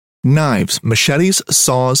Knives, machetes,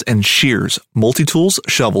 saws, and shears, multi-tools,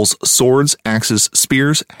 shovels, swords, axes,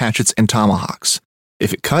 spears, hatchets, and tomahawks.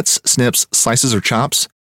 If it cuts, snips, slices, or chops,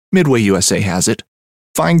 Midway USA has it.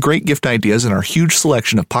 Find great gift ideas in our huge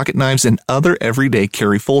selection of pocket knives and other everyday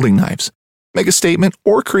carry folding knives. Make a statement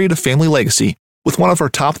or create a family legacy with one of our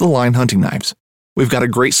top-of-the-line hunting knives. We've got a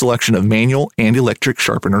great selection of manual and electric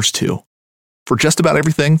sharpeners, too. For just about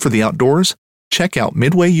everything for the outdoors, check out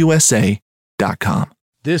MidwayUSA.com.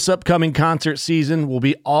 This upcoming concert season will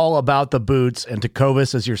be all about the boots, and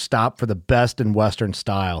Tecovas is your stop for the best in Western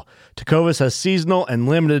style. Tecovas has seasonal and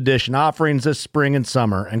limited edition offerings this spring and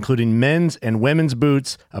summer, including men's and women's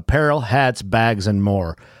boots, apparel, hats, bags, and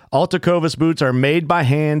more. All Tecovas boots are made by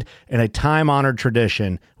hand in a time-honored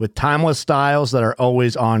tradition with timeless styles that are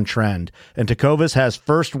always on trend. And Tecovas has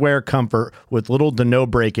first wear comfort with little to no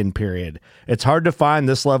break-in period. It's hard to find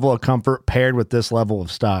this level of comfort paired with this level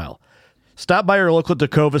of style. Stop by your local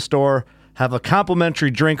Tecovas store, have a complimentary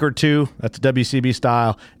drink or two, that's WCB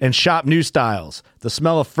style, and shop new styles. The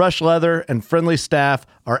smell of fresh leather and friendly staff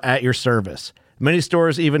are at your service. Many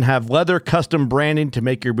stores even have leather custom branding to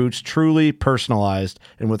make your boots truly personalized.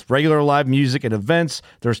 And with regular live music and events,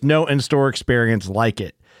 there's no in-store experience like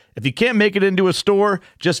it. If you can't make it into a store,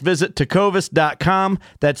 just visit tecovas.com.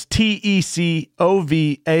 That's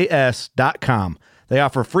TECOVAS.com. They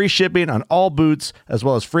offer free shipping on all boots, as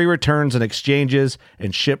well as free returns and exchanges,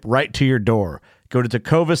 and ship right to your door. Go to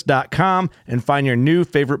tecovas.com and find your new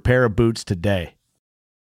favorite pair of boots today.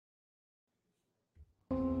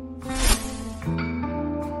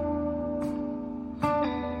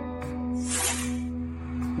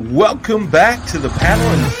 Welcome back to the Paddle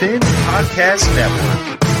and Fin Podcast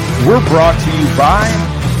Network. We're brought to you by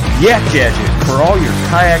Yak Gadget. For all your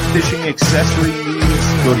kayak fishing accessory needs,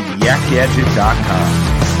 go to yakgadget.com.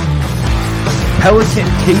 Pelican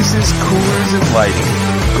cases, coolers, and lighting.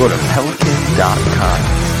 Go to pelican.com.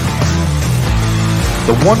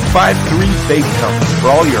 The 153 Bait Company. For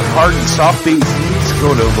all your hard and soft bait needs,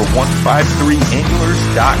 go to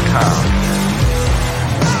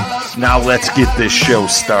the153anglers.com. Now let's get this show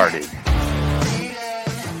started.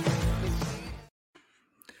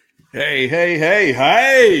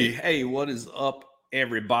 Hey, what is up,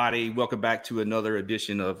 everybody? Welcome back to another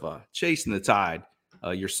edition of Chasing the Tide,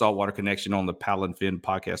 your saltwater connection on the Paddle and Fin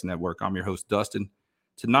Podcast Network. I'm your host, Dustin.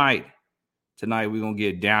 Tonight we're going to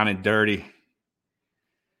get down and dirty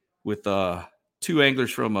with two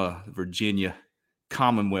anglers from Virginia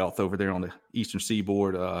Commonwealth over there on the eastern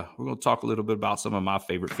seaboard. We're going to talk a little bit about some of my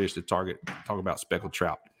favorite fish to target, talk about speckled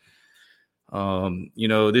trout.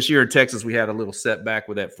 This year in Texas, we had a little setback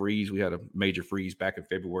with that freeze. We had a major freeze back in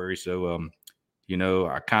February. So,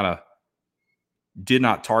 I kind of did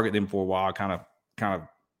not target them for a while. Kind of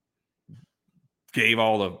gave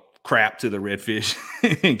all the crap to the redfish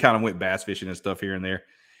and kind of went bass fishing and stuff here and there.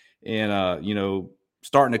 And,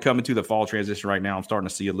 starting to come into the fall transition right now, I'm starting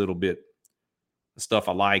to see a little bit of stuff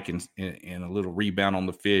I like and a little rebound on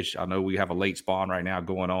the fish. I know we have a late spawn right now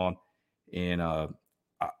going on, and,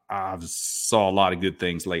 I've saw a lot of good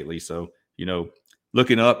things lately. So,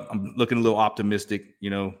 looking up, I'm looking a little optimistic.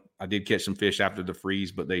 I did catch some fish after the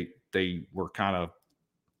freeze, but they were kind of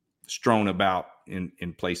strewn about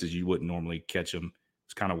in places you wouldn't normally catch them.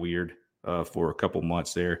 It's kind of weird for a couple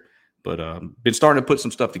months there, but been starting to put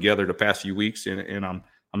some stuff together the past few weeks, and I'm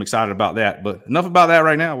excited about that. But enough about that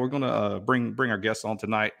right now. We're gonna bring our guests on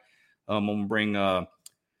tonight. I'm gonna bring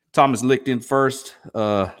Thomas Lichten first.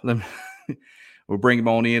 We'll bring him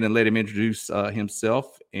on in and let him introduce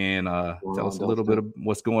himself and tell us a little bit of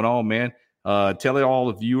what's going on, man. Tell all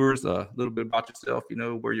the viewers a little bit about yourself,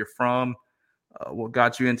 where you're from, what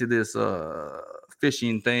got you into this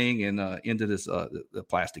fishing thing and into this the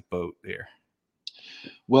plastic boat there.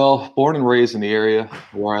 Well, born and raised in the area.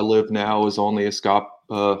 Where I live now is only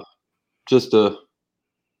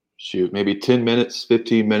maybe 10 minutes,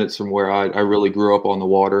 15 minutes from where I really grew up on the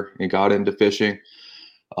water and got into fishing.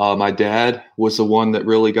 My dad was the one that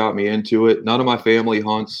really got me into it. None of my family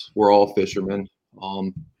hunts. We're all fishermen.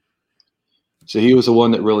 So he was the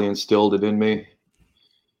one that really instilled it in me.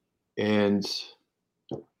 And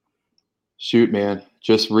shoot, man,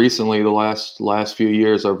 just recently, the last few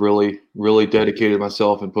years, I've really, really dedicated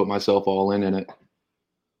myself and put myself all in it.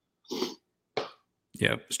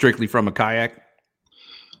 Yeah. Strictly from a kayak.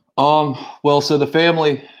 Well, so the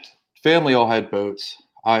family all had boats.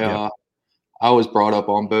 I was brought up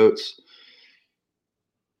on boats.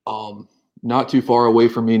 Not too far away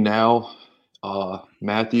from me now,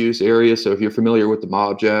 Matthews area. So if you're familiar with the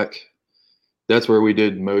Mob Jack, that's where we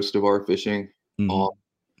did most of our fishing. Mm-hmm.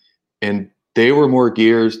 And they were more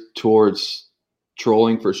geared towards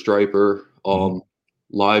trolling for striper,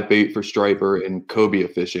 live bait for striper, and cobia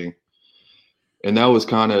fishing. And that was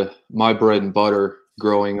kind of my bread and butter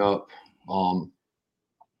growing up.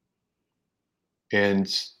 And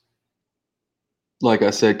like I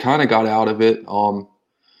said, kind of got out of it.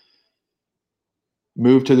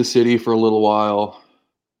 Moved to the city for a little while.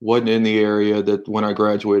 Wasn't in the area that when I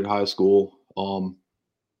graduated high school.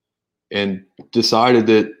 And decided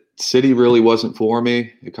that city really wasn't for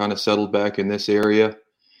me. It kind of settled back in this area.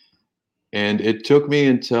 And it took me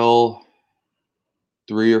until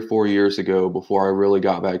 3 or 4 years ago before I really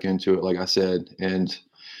got back into it, like I said. And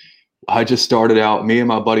I just started out, me and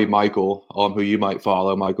my buddy Michael, who you might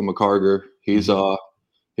follow, Michael McCarger. He's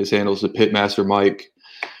his handle's the Pitmaster Mike.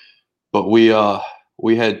 But we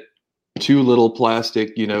had 2 little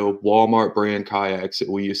plastic, Walmart brand kayaks that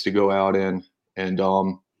we used to go out in, and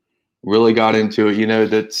really got into it.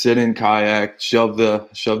 That sit-in kayak, shove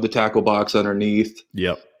the tackle box underneath.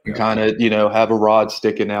 Yep. And kind of, have a rod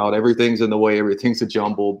sticking out. Everything's in the way. Everything's a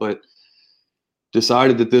jumble. But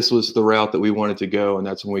decided that this was the route that we wanted to go, and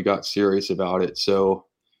that's when we got serious about it. So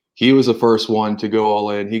he was the first one to go all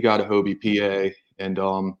in. He got a Hobie PA, and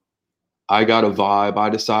I got a Vibe. I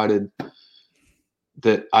decided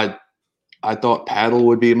that I thought paddle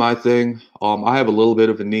would be my thing. I have a little bit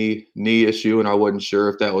of a knee issue, and I wasn't sure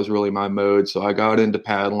if that was really my mode. So I got into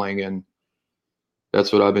paddling, and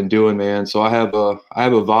that's what I've been doing, man. So I have a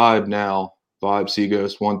Vibe now, Vibe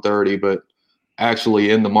Seaghost 130, but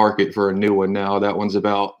actually in the market for a new one now. That one's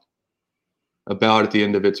about at the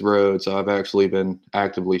end of its road. So I've actually been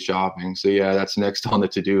actively shopping. So yeah, that's next on the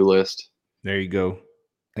to-do list. There you go.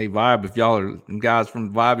 Hey, Vibe, if y'all are guys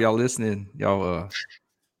from Vibe, y'all listening, y'all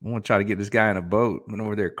I want to try to get this guy in a boat. Went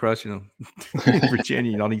over there crushing him in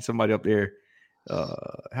Virginia. Y'all need somebody up there.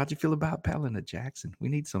 How'd you feel about paddling to Jackson? We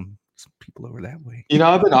need some people over that way.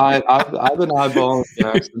 I've been eyeballing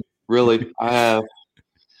Jackson. Really, I have,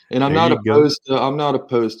 and I'm not opposed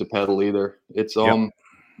to pedal either. It's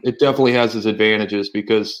it definitely has its advantages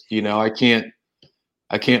because I can't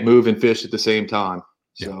move and fish at the same time.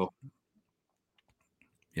 So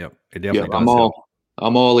yep, it definitely does.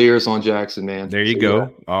 I'm all ears on Jackson, man. There you go. Yeah.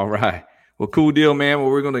 All right. Well, cool deal, man. Well,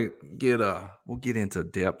 we're gonna we'll get into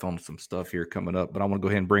depth on some stuff here coming up, but I want to go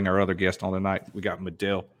ahead and bring our other guest on tonight. We got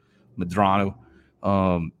Medrano,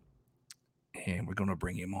 and we're gonna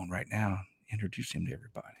bring him on right now. Introduce him to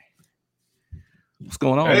everybody. What's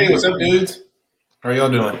going on? Hey, what's up, dudes? How are y'all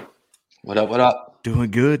doing? What up? Doing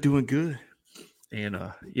good. And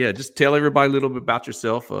just tell everybody a little bit about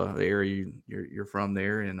yourself, the area you're from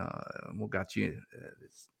there, and what got you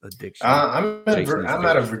this addiction. I'm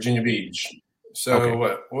out of Virginia Beach. So okay.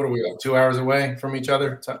 What are we like 2 hours away from each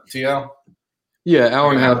other? TL? Yeah,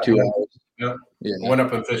 hour and a half, 2 hours. Yeah. Went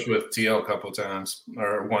up and fished with TL a couple of times,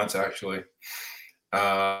 or once actually.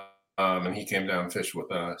 And he came down and fished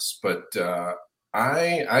with us. But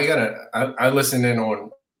I listened in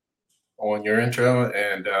on your intro,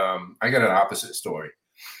 and I got an opposite story.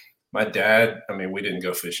 My dad, we didn't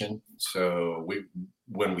go fishing. So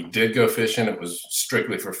when we did go fishing, it was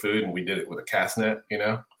strictly for food, and we did it with a cast net,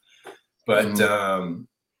 But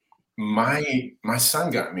my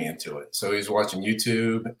son got me into it. So he's watching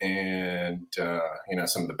YouTube and,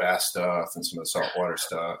 some of the bass stuff and some of the saltwater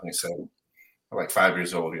stuff. And he said, at like 5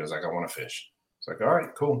 years old, he was like, I want to fish. It's like, all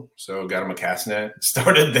right, cool. So got him a cast net,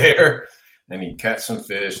 started there. And he'd catch some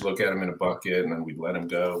fish, look at them in a bucket, and then we'd let him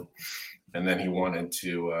go. And then he wanted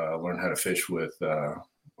to learn how to fish with a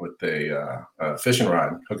fishing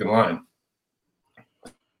rod, hook and line.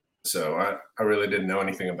 So I really didn't know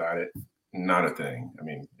anything about it. Not a thing.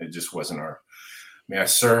 It just wasn't I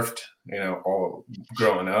surfed, all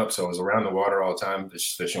growing up. So I was around the water all the time.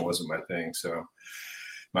 This fishing wasn't my thing. So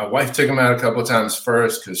my wife took him out a couple of times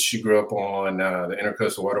first because she grew up on the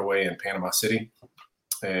Intercoastal Waterway in Panama City.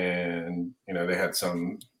 And, they had a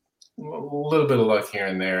little bit of luck here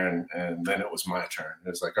and there. And then it was my turn. It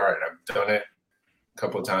was like, all right, I've done it a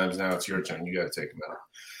couple of times. Now it's your turn. You got to take them out.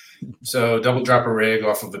 So double drop a rig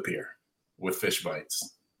off of the pier with fish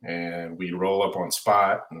bites. And we roll up on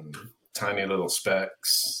spot and tiny little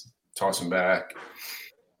specks, toss them back.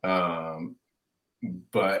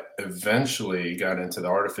 But eventually got into the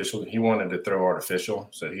artificial. He wanted to throw artificial.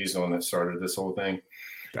 So he's the one that started this whole thing.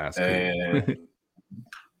 That's cool.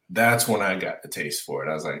 That's when I got the taste for it.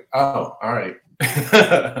 I was like, oh, all right.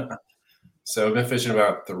 So I've been fishing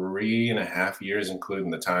about 3.5 years,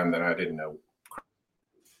 including the time that I didn't know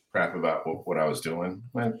crap about what I was doing.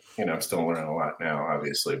 And, I'm still learning a lot now,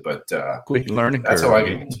 obviously, but quick learning that's curve. How I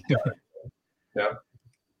get into it. Yeah.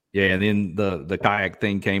 Yeah, and then the kayak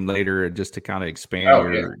thing came later just to kind of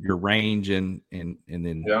expand your range and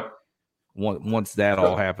then once that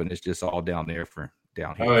all happened, it's just all down there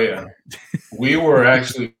down here. Oh yeah, we were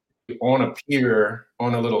actually on a pier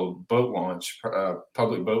on a little boat launch,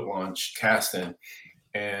 public boat launch, Chasin,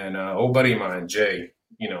 and old buddy of mine, Jay,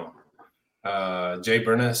 Jay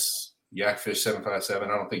Burness, Yakfish 757.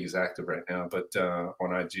 I don't think he's active right now, but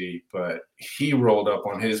on IG. But he rolled up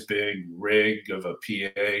on his big rig of a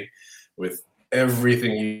PA with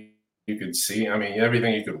everything you could see. I mean,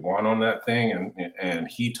 everything you could want on that thing, and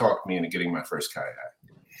he talked me into getting my first kayak.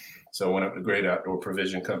 So I went up to Great Outdoor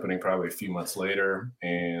Provision Company probably a few months later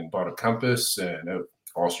and bought a compass, and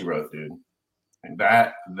all she wrote, dude. And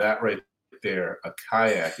that right there, a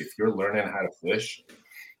kayak, if you're learning how to fish,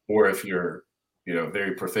 or if you're,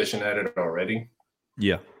 very proficient at it already,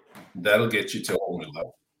 yeah, that'll get you to a whole new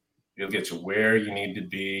level. It'll get you where you need to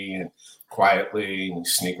be, and quietly and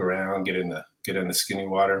sneak around, get in the skinny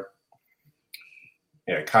water.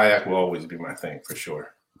 Yeah, kayak will always be my thing for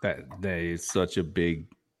sure. That is such a big.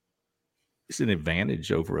 It's an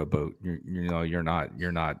advantage over a boat. You're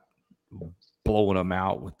not blowing them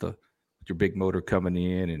out with your big motor coming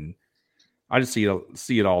in, and I just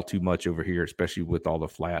see it all too much over here, especially with all the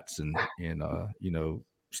flats and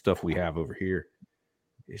stuff we have over here.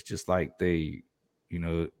 It's just like they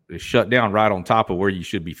shut down right on top of where you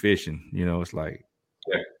should be fishing. It's like,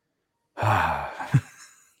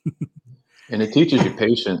 and it teaches you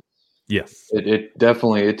patience. Yes, it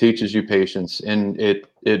definitely teaches you patience, and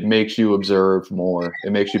it makes you observe more.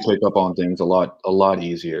 It makes you pick up on things a lot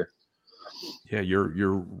easier. Yeah,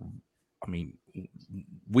 I mean,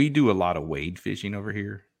 we do a lot of wade fishing over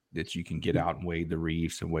here that you can get out and wade the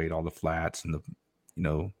reefs and wade all the flats and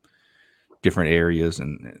the different areas,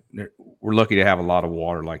 and we're lucky to have a lot of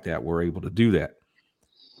water like that. We're able to do that.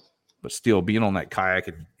 But still, being on that kayak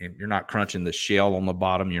and you're not crunching the shell on the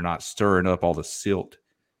bottom, you're not stirring up all the silt.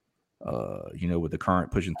 With the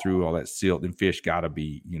current pushing through all that silt, and fish got to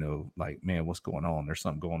be, like, man, what's going on? There's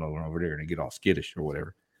something going on over there, and they get all skittish or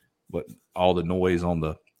whatever. But all the noise on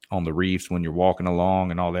the reefs when you're walking along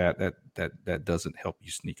and all that doesn't help you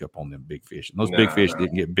sneak up on them big fish. And those big fish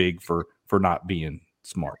didn't get big for not being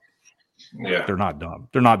smart. Yeah, they're not dumb.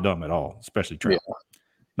 They're not dumb at all, especially trout. Yeah.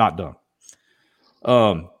 Not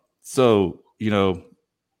dumb. So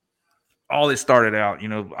all this started out.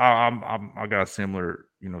 I got a similar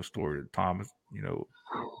story to Thomas,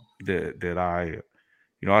 that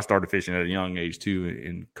I started fishing at a young age too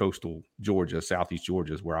in coastal Georgia, Southeast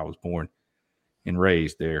Georgia is where I was born and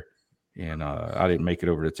raised there. And I didn't make it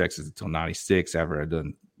over to Texas until 96 after I'd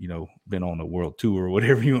done, been on a world tour or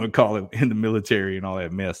whatever you want to call it in the military and all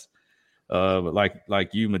that mess. But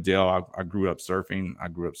like you, Medell, I grew up surfing. I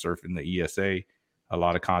grew up surfing the ESA, a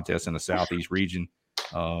lot of contests in the Southeast region.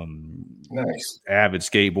 Nice. Avid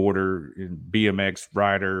skateboarder, BMX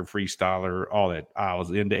rider, freestyler, all that. I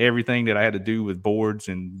was into everything that I had to do with boards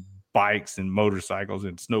and bikes and motorcycles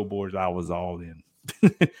and snowboards. I was all in.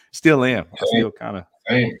 Still am. I still kind of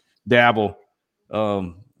dabble.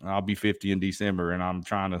 I'll be 50 in December, and I'm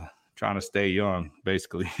trying to stay young,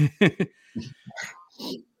 basically.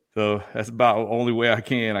 So that's about the only way I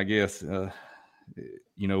can, I guess.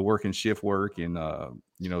 Working shift work and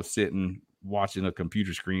sitting watching a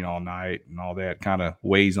computer screen all night and all that kind of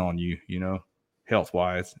weighs on you, health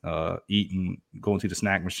wise, eating, going to the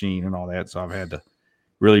snack machine and all that. So I've had to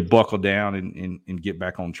really buckle down and get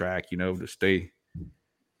back on track, to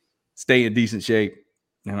stay in decent shape.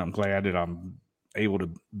 And I'm glad that I'm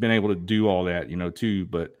been able to do all that, too.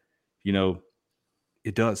 But,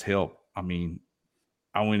 it does help. I mean,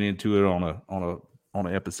 I went into it on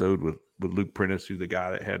an episode with Luke Prentice, who's the guy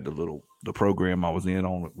that had the program I was in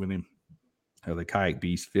on with him. The Kayak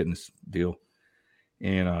Beast fitness deal.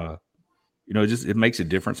 And, it makes a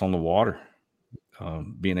difference on the water.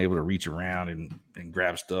 Being able to reach around and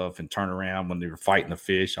grab stuff and turn around when they were fighting the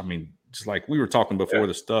fish. I mean, just like we were talking before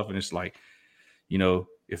the stuff, and it's like,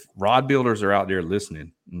 if rod builders are out there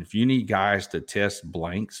listening, and if you need guys to test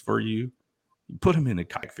blanks for you, put them in the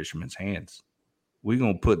kayak fisherman's hands. We're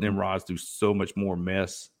going to put them rods through so much more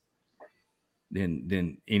mess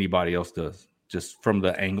than anybody else does. Just from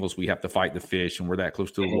the angles we have to fight the fish, and we're that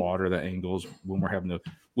close to the water, the angles when we're having to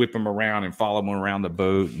whip them around and follow them around the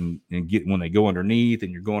boat and get when they go underneath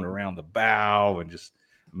and you're going around the bow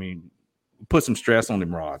and put some stress on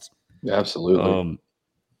them rods. Yeah, absolutely.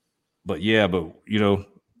 But I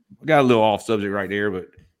got a little off subject right there, but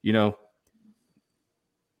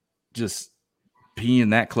just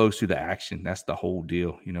being that close to the action, that's the whole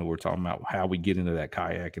deal. We're talking about how we get into that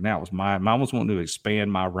kayak, and that was mine. I was wanting to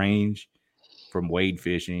expand my range from wade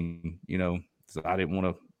fishing, so I didn't want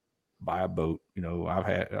to buy a boat. I've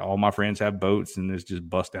had all my friends have boats, and it's just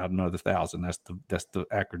bust out another 1,000. That's the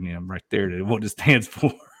acronym right there that what it stands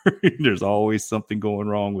for. There's always something going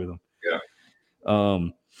wrong with them. Yeah.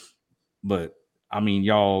 But I mean,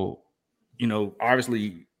 y'all,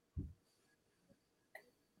 obviously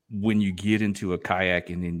when you get into a kayak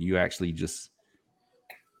and then you actually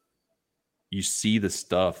you see the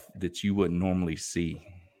stuff that you wouldn't normally see,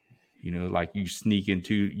 like you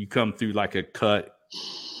come through like a cut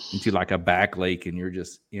into like a back lake and you're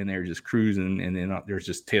just in there just cruising, and then there's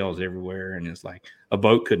just tails everywhere, and it's like a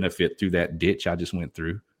boat couldn't have fit through that ditch I just went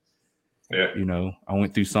through. Yeah. I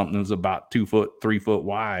went through something that was about 2 foot, 3 foot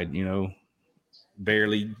wide,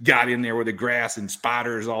 barely got in there with the grass and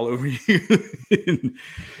spiders all over you.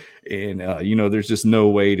 and there's just no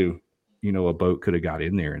way to, a boat could have got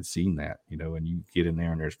in there and seen that, and you get in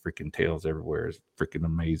there and there's freaking tails everywhere. It's freaking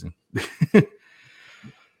amazing.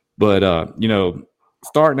 But,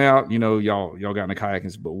 starting out, y'all got into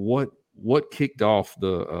kayaking, but what kicked off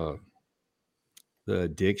the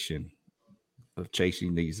addiction of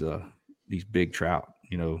chasing these big trout?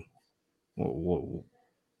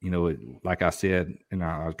 Like I said, and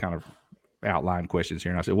I kind of outlined questions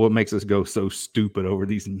here, and I said, what makes us go so stupid over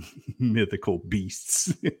these mythical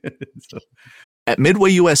beasts? At Midway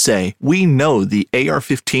USA, we know the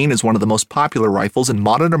AR-15 is one of the most popular rifles in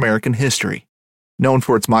modern American history. Known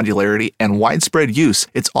for its modularity and widespread use,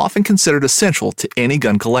 it's often considered essential to any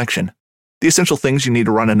gun collection. The essential things you need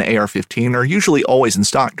to run an AR-15 are usually always in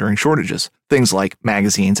stock during shortages, things like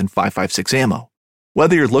magazines and 5.56 ammo.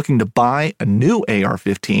 Whether you're looking to buy a new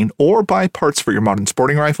AR-15 or buy parts for your modern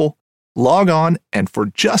sporting rifle, log on, and for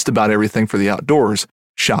just about everything for the outdoors,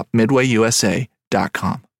 shop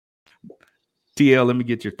MidwayUSA.com. TL, let me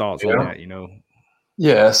get your thoughts on that,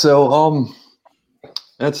 Yeah, so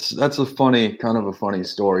that's a funny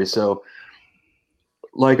story. So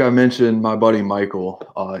like I mentioned, my buddy Michael,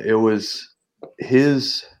 it was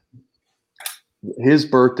his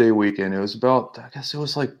birthday weekend. It was about, I guess it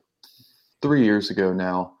was like 3 years ago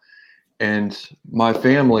now. And my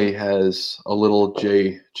family has a little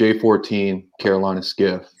J14 Carolina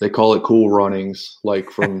skiff. They call it Cool Runnings,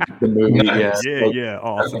 like from the movie. Nice. Yeah,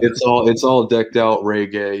 awesome. It's all decked out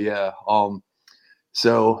reggae. Yeah.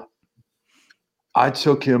 So I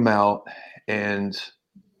took him out and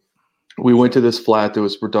we went to this flat that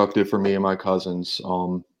was productive for me and my cousins.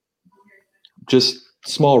 Just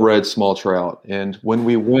small red, small trout. And when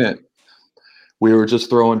we went, we were just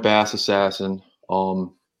throwing Bass Assassin,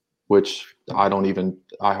 which I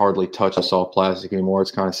hardly touch a soft plastic anymore.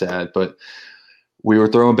 It's kind of sad, but we were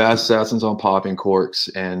throwing Bass Assassins on popping corks,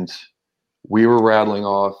 and we were rattling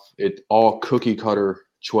off it all cookie cutter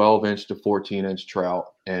 12-inch to 14-inch trout,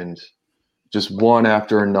 and just one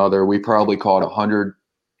after another. We probably caught 100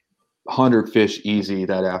 fish easy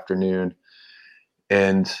that afternoon.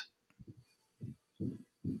 And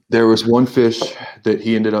there was one fish that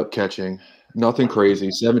he ended up catching. Nothing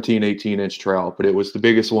crazy, 17, 18-inch trout, but it was the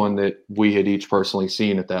biggest one that we had each personally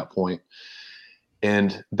seen at that point.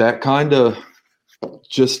 And that kind of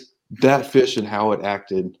just that fish and how it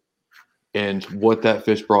acted and what that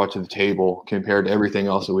fish brought to the table compared to everything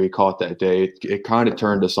else that we had caught that day, it kind of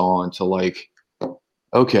turned us on to like,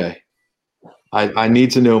 okay, I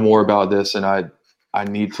need to know more about this, and I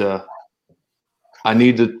need to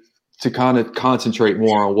kind of concentrate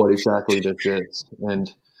more on what exactly this is.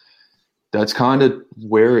 And that's kind of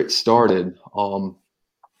where it started.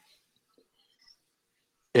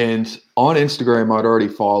 And on Instagram, I'd already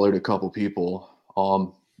followed a couple people,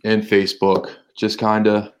 and Facebook, just kind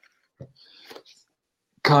of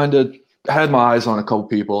had my eyes on a couple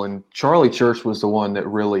people. And Charlie Church was the one that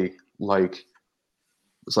really was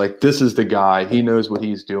like, this is the guy. He knows what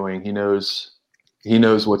he's doing. He knows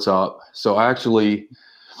what's up. So I actually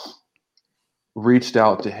reached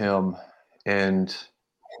out to him and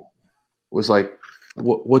was like,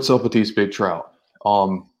 what's up with these big trout?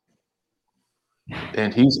 And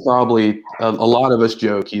he's probably, a lot of us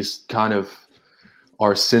joke, he's kind of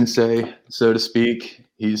our sensei, so to speak.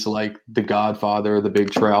 He's like the godfather of the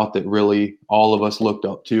big trout that really all of us looked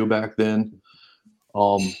up to back then.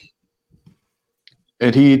 And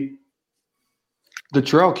the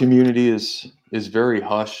trout community is very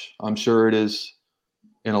hush. I'm sure it is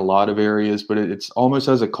in a lot of areas, but it's almost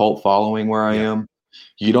has a cult following where I am.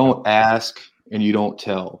 You don't ask and you don't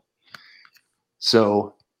tell.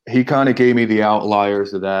 So he kind of gave me the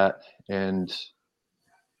outliers of that. And,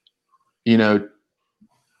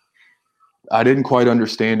 I didn't quite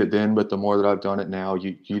understand it then, but the more that I've done it now,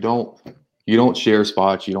 you don't share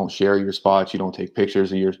spots. You don't share your spots. You don't take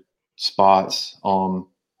pictures of your spots.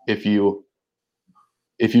 If you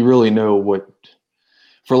really know what,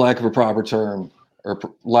 for lack of a proper term or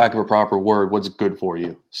lack of a proper word, what's good for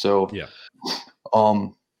you. So,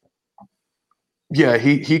 Yeah,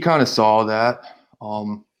 he kind of saw that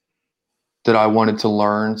that I wanted to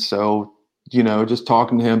learn. So, just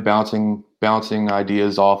talking to him, bouncing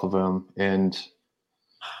ideas off of him. And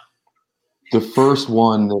the first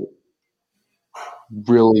one that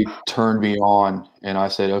really turned me on, and I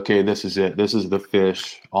said, okay, this is it. This is the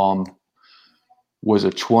fish. Was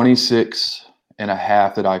a 26 and a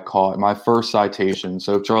half that I caught. My first citation.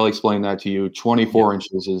 So Charlie explained that to you. 24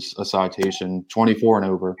 inches is a citation, 24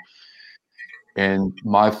 and over. And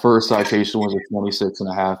my first citation was a 26 and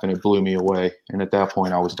a half, and it blew me away. And at that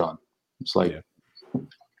point I was done. It's like,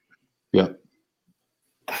 yeah.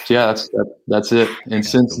 So yeah, that's it. And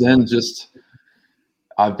since then,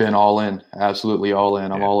 I've been all in, absolutely all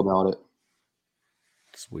in. I'm all about it.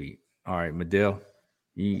 Sweet. All right, Medill,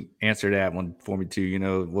 you answer that one for me too.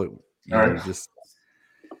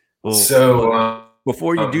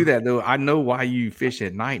 Before you do that though, I know why you fish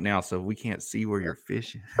at night now, so we can't see where you're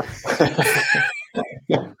fishing.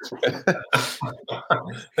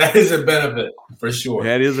 That is a benefit for sure.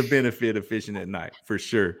 That is a benefit of fishing at night for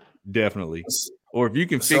sure, definitely. Or if you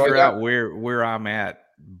can figure out where I'm at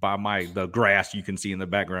by the grass you can see in the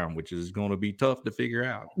background, which is going to be tough to figure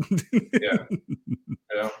out. Yeah.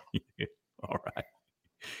 All right.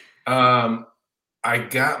 I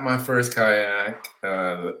got my first kayak,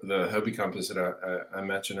 the Hobie Compass that I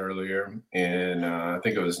mentioned earlier, in I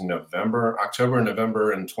think it was October,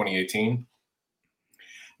 November in 2018.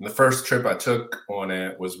 And the first trip I took on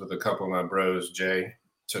it was with a couple of my bros. Jay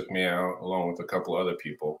took me out along with a couple other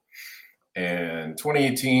people. And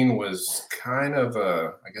 2018 was kind of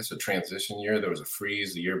a transition year. There was a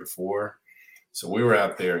freeze the year before. So we were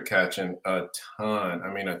out there catching a ton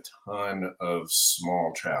of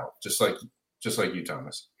small trout, just like you,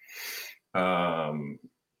 Thomas.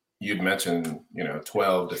 You'd mentioned,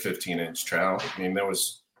 12 to 15 inch trout. I mean, there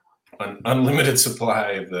was an unlimited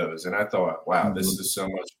supply of those. And I thought, wow, this is so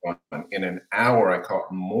much fun. In an hour, I caught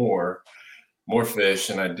more fish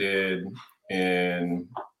than I did in,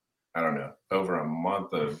 I don't know, over a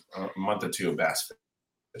month or two of bass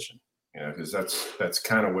fishing, because that's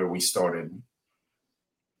kind of where we started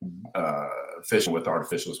fishing with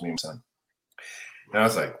artificials, me and my son. And I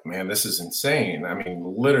was like, man, this is insane. I mean,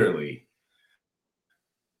 literally,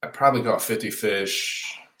 I probably caught 50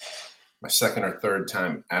 fish my second or third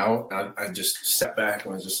time out. I just sat back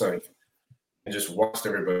and was just like, and just watched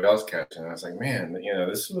everybody else catching. I was like, man,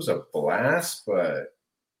 this was a blast, but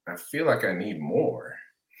I feel like I need more.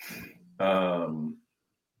 Then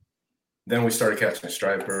we started catching a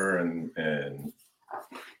striper and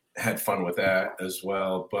had fun with that as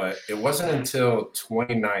well. But it wasn't until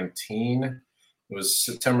 2019, it was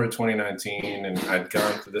September 2019, and I'd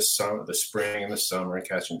gone through the spring and the summer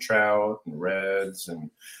catching trout and reds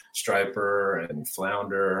and striper and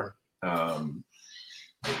flounder.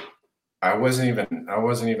 I wasn't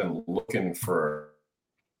even looking for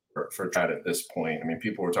trout at this point. I mean,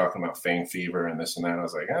 people were talking about fang fever and this and that. I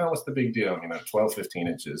was like, what's the big deal? 12, 15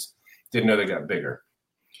 inches. Didn't know they got bigger.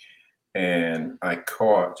 And I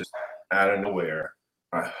caught, just out of nowhere,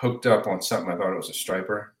 I hooked up on something. I thought it was a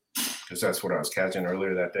striper, because that's what I was catching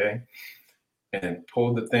earlier that day, and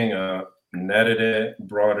pulled the thing up, netted it,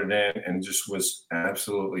 brought it in, and just was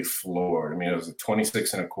absolutely floored. I mean, it was a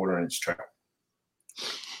 26 and a quarter inch trout.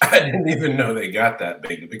 I didn't even know they got that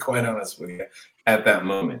big, to be quite honest with you, at that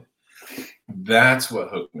moment. That's what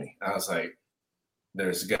hooked me. I was like,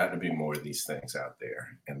 there's got to be more of these things out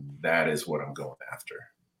there, and that is what I'm going after.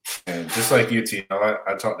 And just like you, TL,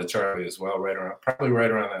 I talked to Charlie as well, probably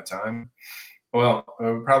right around that time. Well,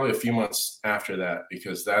 probably a few months after that,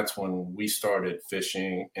 because that's when we started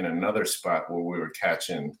fishing in another spot where we were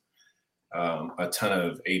catching a ton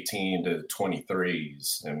of 18 to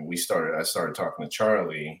 23s. And I started talking to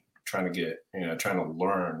Charlie, trying to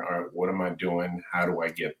learn, all right, what am I doing? How do I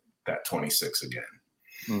get that 26 again?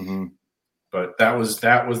 Mm-hmm. But that was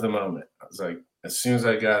the moment. I was like, as soon as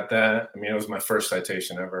I got that, it was my first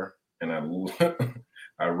citation ever. And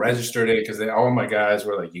I registered it, because all my guys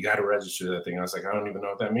were like, you got to register that thing. I was like, I don't even know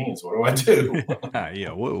what that means. What do I do?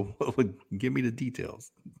 Yeah. Whoa. Give me the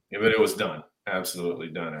details. Yeah, but it was done. Absolutely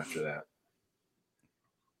done after that.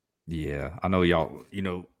 Yeah. I know y'all,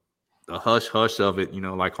 the hush of it,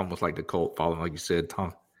 like almost like the cult following, like you said,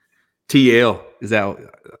 Tom. TL. Is that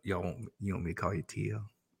y'all, you want me to call you TL?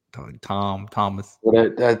 Tom, Thomas.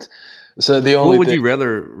 That's so the only. What would you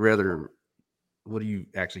rather? What do you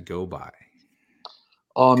actually go by?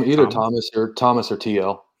 Either Thomas or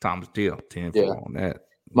TL. Thomas TL. 10 yeah. on that.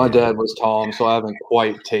 My dad was Tom, so I haven't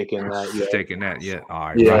quite taken that yet. Taken that yet? All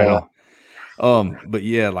right. Yeah. Right on. But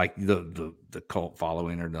yeah, like the cult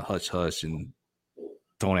following or the hush and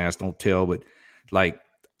don't ask, don't tell. But like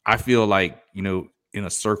I feel like, in a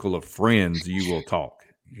circle of friends, you will talk,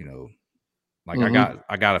 like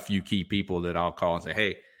I got a few key people that I'll call and say,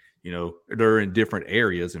 hey, they're in different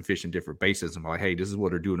areas and fishing different bases. I'm like, hey, this is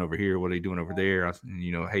what they're doing over here. What are they doing over there?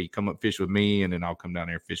 Hey, come up fish with me, and then I'll come down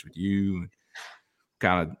there and fish with you, and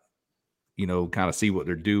kind of see what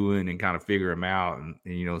they're doing and kind of figure them out.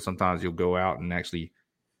 And sometimes you'll go out and actually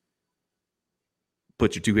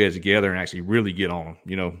put your two heads together and actually really get on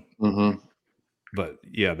them, But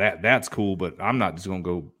yeah, that's cool. But I'm not just gonna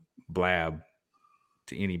go blab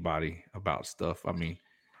to anybody about stuff. I mean,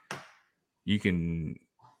 you can,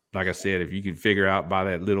 like I said, if you can figure out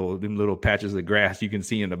by them little patches of grass you can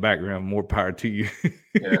see in the background, more power to you.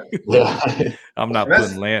 Yeah. I'm not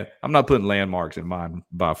putting landmarks in mine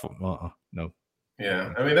no.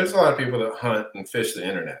 Yeah, I mean, there's a lot of people that hunt and fish the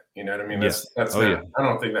internet. You know what I mean? That's not. I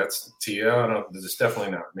don't think that's TL. It's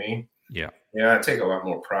definitely not me. Yeah. Yeah, I take a lot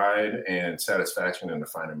more pride and satisfaction in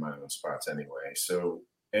finding my own spots anyway. So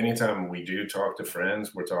anytime we do talk to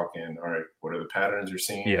friends, we're talking, all right, what are the patterns you're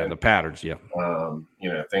seeing? Yeah, the patterns, yeah.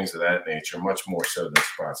 Things of that nature, much more so than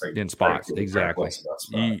spots. Exactly.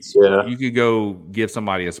 You could go give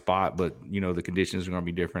somebody a spot, but the conditions are going to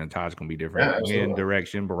be different, the tide's going to be different, wind,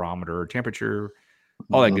 direction, barometer, temperature,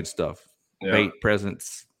 all that good stuff. Yeah. Bait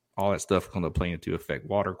presence, all that stuff going to play into effect.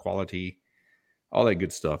 Water quality, all that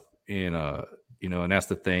good stuff. And and that's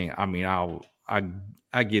the thing. I mean,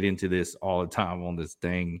 I get into this all the time on this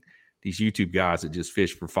thing. These YouTube guys that just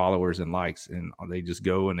fish for followers and likes, and they just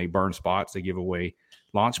go and they burn spots. They give away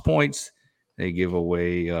launch points. They give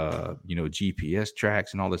away, GPS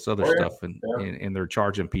tracks and all this other stuff. And they're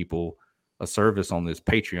charging people a service on this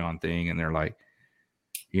Patreon thing. And they're like,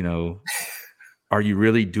 are you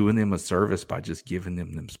really doing them a service by just giving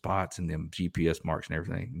them spots and them GPS marks and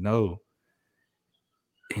everything? No.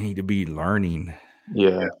 They need to be learning,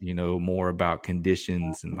 more about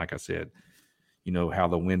conditions. And like I said, how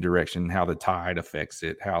the wind direction, how the tide affects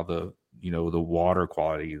it, how the water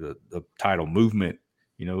quality, the tidal movement,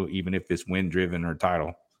 even if it's wind driven or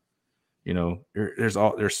tidal,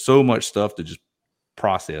 there's so much stuff to just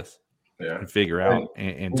process and figure out.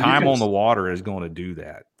 And time on the water is going to do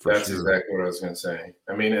that. That's exactly what I was going to say.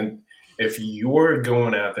 I mean, and if you're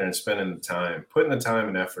going out there and spending the time, putting the time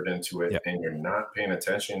and effort into it, and you're not paying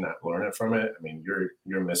attention, not learning from it, I mean,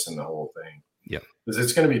 you're missing the whole thing. Yeah, because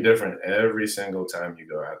it's going to be different every single time you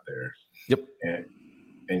go out there. Yep,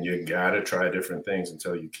 and you got to try different things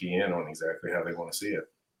until you key in on exactly how they want to see it.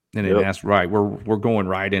 And then that's right. We're going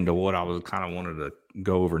right into what I was kind of wanted to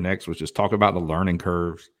go over next, was just talk about the learning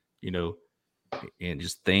curves, and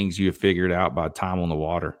just things you have figured out by time on the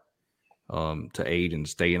water. To aid in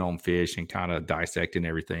staying on fish and kind of dissecting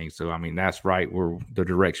everything. So, I mean, that's right. The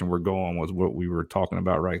direction we're going was what we were talking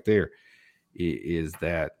about right there, is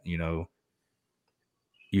that, your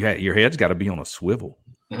head's got to be on a swivel,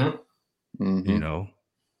 and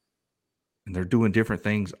they're doing different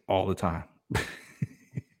things all the time.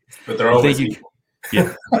 But they're always eating.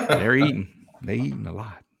 Yeah, they're eating. They eating a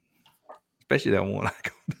lot. Especially that one.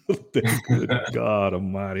 Good God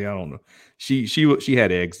Almighty! I don't know. She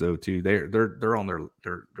had eggs though too. They're on their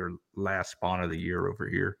last spawn of the year over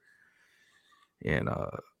here, and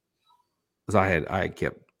because I had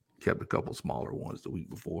kept a couple smaller ones the week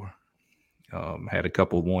before. Had a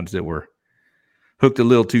couple of ones that were hooked a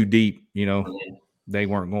little too deep. They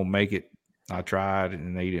weren't going to make it. I tried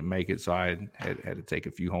and they didn't make it, so I had to take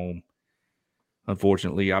a few home.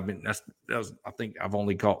 Unfortunately, I think I've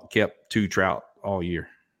only kept 2 trout all year.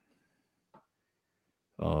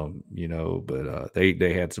 But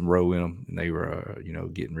they had some roe in them, and they were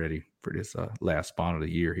getting ready for this last spawn of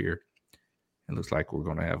the year here. It looks like we're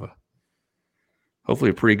going to have hopefully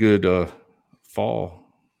a pretty good fall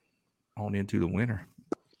on into the winter.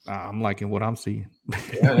 I'm liking what I'm seeing.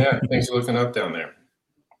 Yeah, things are looking up down there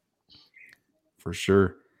for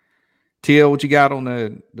sure. TL, what you got on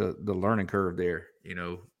the learning curve there?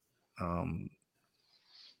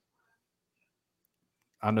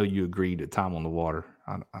 I know you agreed to time on the water.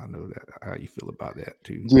 I know that how you feel about that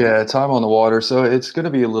too. Yeah, time on the water. So it's going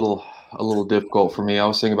to be a little difficult for me. I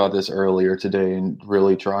was thinking about this earlier today and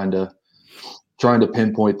really trying to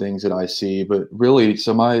pinpoint things that I see. But really,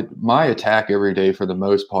 so my attack every day for the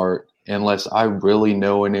most part, unless I really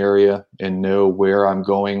know an area and know where I'm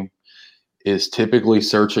going, is typically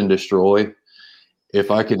search and destroy. If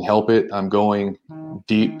I can help it, I'm going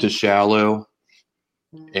deep to shallow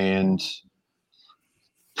and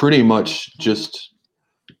pretty much just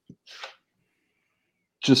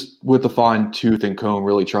with a fine tooth and comb,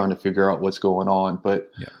 really trying to figure out what's going on. But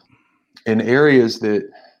in areas that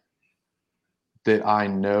I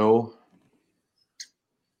know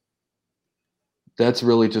that's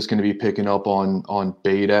really just going to be picking up on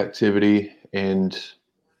bait activity and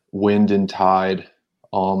wind and tide.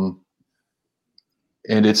 And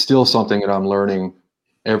it's still something that I'm learning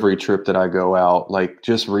every trip that I go out. Like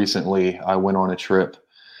just recently, I went on a trip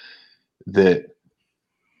that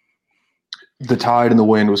the tide and the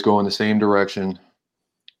wind was going the same direction.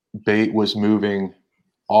 Bait was moving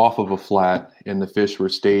off of a flat and the fish were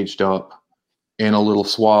staged up in a little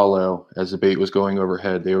swallow as the bait was going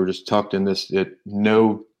overhead. They were just tucked in this at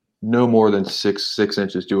no more than six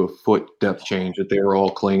inches to a foot depth change that they were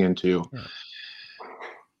all clinging to. Yeah.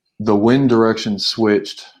 The wind direction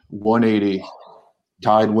switched 180.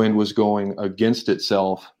 Tide wind was going against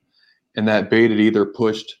itself, and that bait had either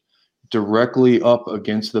pushed directly up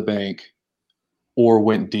against the bank or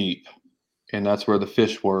went deep, and that's where the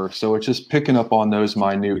fish were. So it's just picking up on those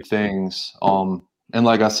minute things. And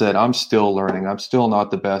like I said, I'm still learning. I'm still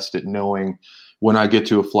not the best at knowing when I get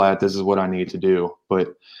to a flat, this is what I need to do.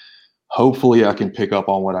 But hopefully I can pick up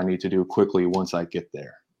on what I need to do quickly once I get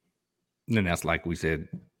there. And that's like we said,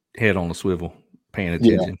 head on a swivel, paying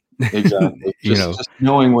attention. Yeah, exactly. Just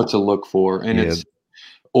knowing what to look for. And it's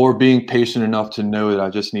or being patient enough to know that I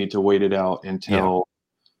just need to wait it out until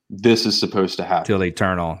this is supposed to happen. Until they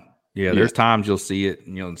turn on. Yeah, there's times you'll see it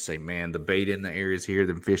and you'll say, man, the bait in the areas here,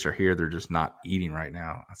 the fish are here, they're just not eating right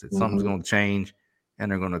now. I said, something's going to change and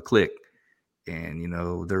they're going to click. And,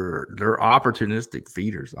 they're opportunistic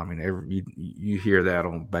feeders. I mean, you hear that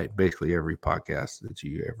on basically every podcast that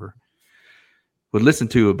you ever would listen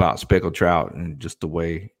to about speckled trout and just the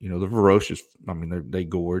way, the ferocious, I mean, they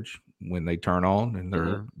gorge when they turn on and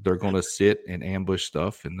they're going to sit and ambush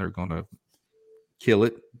stuff and they're going to kill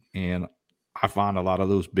it. And I find a lot of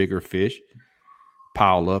those bigger fish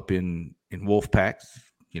pile up in wolf packs.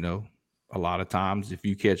 A lot of times if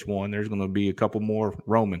you catch one, there's going to be a couple more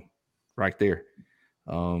roaming right there.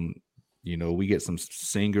 We get some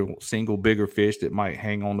single bigger fish that might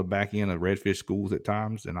hang on the back end of redfish schools at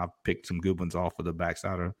times. And I've picked some good ones off of the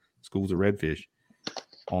backside of schools of redfish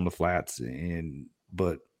on the flats.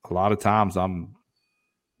 But a lot of times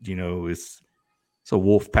it's a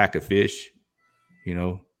wolf pack of fish,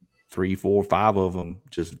 3, 4, 5 of them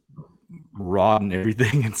just rodding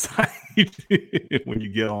everything inside when you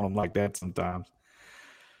get on them like that sometimes.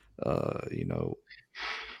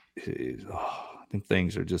 Them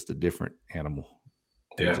things are just a different animal.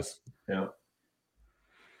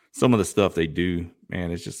 Some of the stuff they do,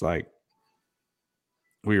 man, it's just like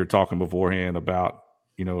we were talking beforehand about,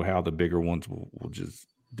 how the bigger ones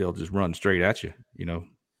they'll just run straight at you,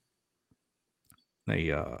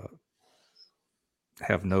 They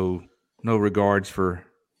have no regards for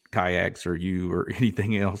kayaks or you or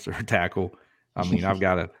anything else or tackle. I mean, I've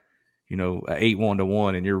got a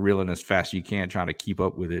 8-1-1 and you're reeling as fast as you can trying to keep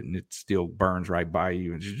up with it and it still burns right by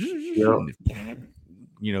you and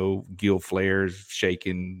gill flares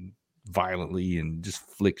shaking violently and just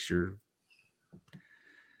flicks your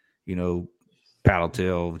paddle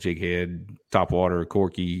tail, jig head, top water,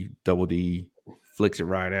 corky, double D, flicks it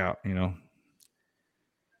right out,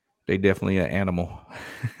 They definitely an animal.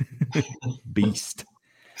 Beast.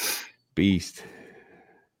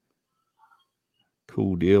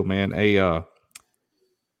 Cool deal, man. Hey,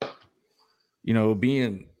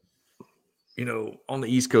 being, on the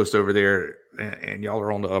East Coast over there and y'all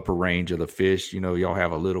are on the upper range of the fish, y'all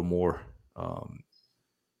have a little more.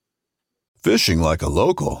 Fishing like a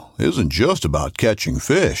local isn't just about catching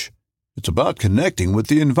fish. It's about connecting with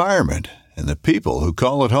the environment and the people who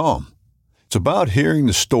call it home. It's about hearing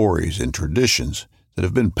the stories and traditions that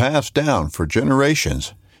have been passed down for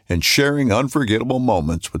generations and sharing unforgettable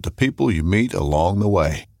moments with the people you meet along the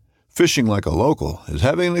way. Fishing like a local is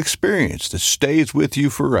having an experience that stays with you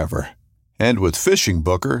forever. And with Fishing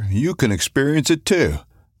Booker, you can experience it too,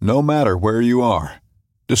 no matter where you are.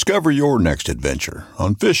 Discover your next adventure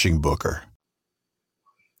on Fishing Booker.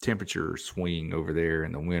 Temperature swing over there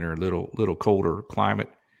in the winter, little colder climate.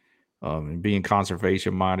 And being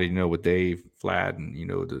conservation minded, with Dave Flatt and,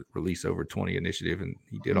 the Release Over 20 initiative, and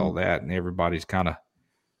he did all that. And everybody's kind of,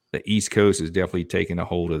 the East Coast is definitely taking a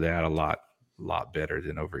hold of that a lot better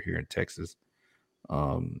than over here in Texas.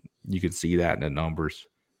 You can see that in the numbers.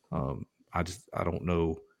 I don't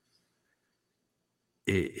know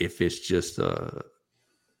if it's just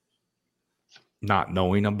not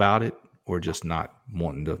knowing about it or just not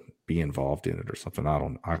wanting to be involved in it or something. I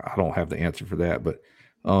don't have the answer for that, but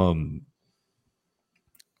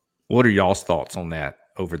what are y'all's thoughts on that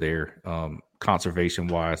over there, conservation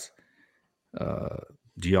wise?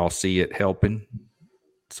 Do y'all see it helping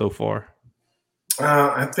so far?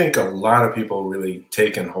 I think a lot of people really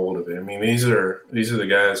taken hold of it. I mean, these are the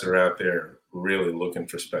guys that are out there really looking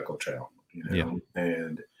for speckled trout, you know,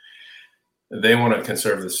 and they want to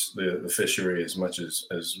conserve the fishery as much as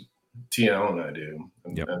TL and I do,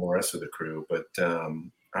 and the rest of the crew. But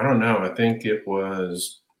I don't know. I think it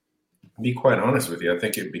was, to be quite honest with you, I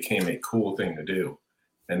think it became a cool thing to do.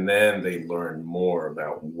 And then they learned more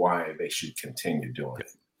about why they should continue doing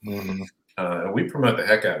it. Mm-hmm. And we promote the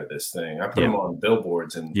heck out of this thing. I put them on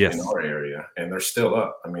billboards in our area, and they're still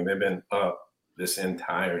up. I mean, they've been up this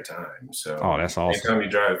entire time. So that's awesome. Anytime you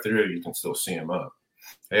drive through, you can still see them up.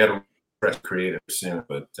 They had a fresh creative soon,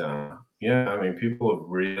 but I mean, people have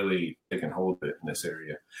really taken hold of it in this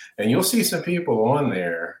area. And you'll see some people on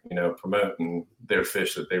there, you know, promoting their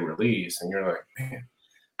fish that they release, and you're like, man,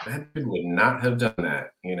 that dude would not have done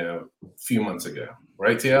that, you know, a few months ago,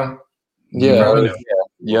 right, TL? Yeah.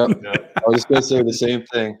 Yep. I was going to say the same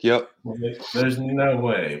thing. Yep. There's no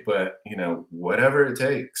way, but you know, whatever it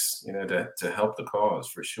takes, you know, to help the cause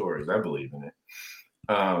for sure, because I believe in it.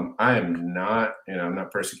 I am not, you know, I'm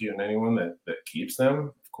not persecuting anyone that keeps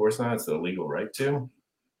them. Of course not. It's the legal right to.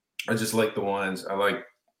 I just like the ones I like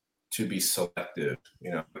to be selective,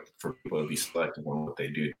 you know, for people to be selective on what they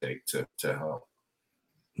do take to help.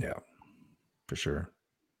 Yeah, for sure.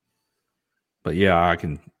 But yeah, I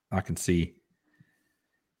can see,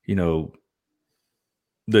 you know,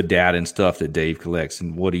 the data and stuff that Dave collects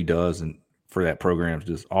and what he does and for that program is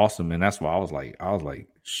just awesome. And that's why I was like,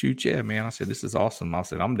 shoot, yeah, man. I said, this is awesome. I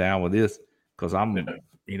said, I'm down with this because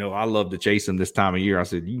you know, I love to chase them this time of year. I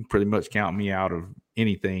said, you can pretty much count me out of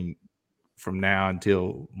anything from now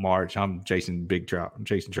until March. I'm chasing big trout. I'm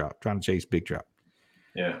chasing trout, trying to chase big trout.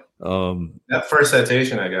 Yeah. That first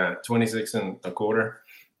citation I got, 26 1/4.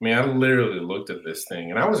 I mean, I literally looked at this thing,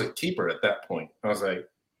 and I was a keeper at that point. I was like,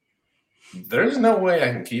 there's no way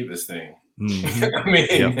I can keep this thing. Mm-hmm. I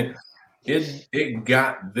mean, it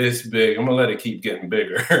got this big. I'm going to let it keep getting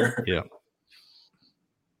bigger. Yeah.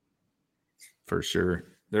 For sure.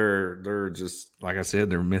 They're just, like I said,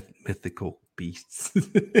 they're mythical beasts.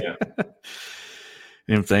 Yeah.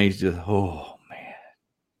 Them things just, oh, man.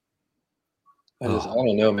 I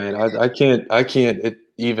don't know, man. I can't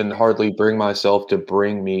even hardly bring myself to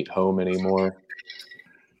bring meat home anymore.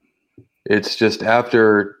 It's just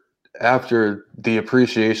after the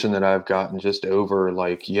appreciation that I've gotten just over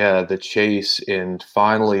the chase and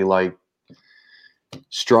finally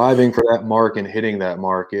striving for that mark and hitting that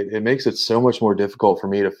mark, it makes it so much more difficult for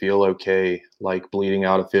me to feel okay bleeding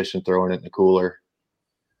out a fish and throwing it in the cooler.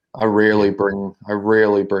 I rarely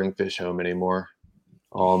bring fish home anymore.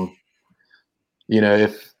 You know,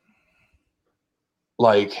 if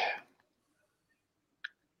let's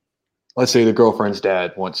say the girlfriend's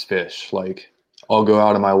dad wants fish, I'll go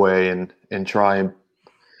out of my way and try and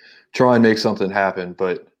make something happen,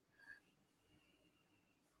 but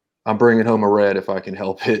I'm bringing home a red if I can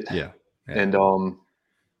help it. Yeah. And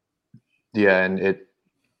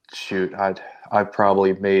I've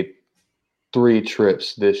probably made 3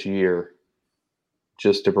 trips this year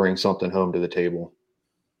just to bring something home to the table.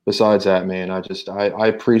 Besides that, man, I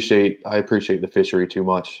appreciate the fishery too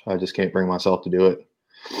much. I just can't bring myself to do it.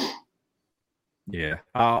 Yeah.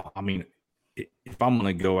 I mean, if I'm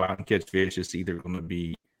going to go out and catch fish, it's either going to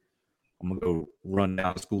be, I'm going to go run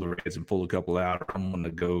down the school of reds and pull a couple out, or I'm going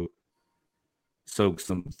to go soak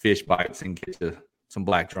some fish bites and get some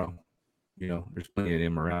black drum. You know, there's plenty of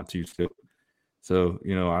them around too still. So,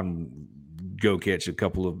 you know, I'm go catch a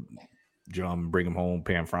couple of drum, bring them home,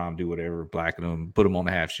 pan fry them, do whatever, blacken them, put them on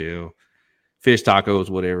the half shell, fish tacos,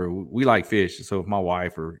 whatever. We like fish. So if my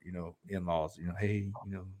wife or, you know, in-laws, you know, hey,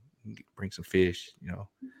 you know, bring some fish, you know,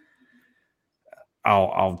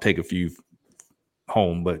 I'll take a few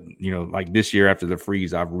home. But, you know, like this year after the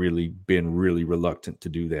freeze, I've really been really reluctant to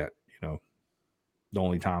do that. You know, the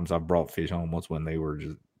only times I've brought fish home was when they were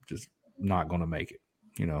just not going to make it,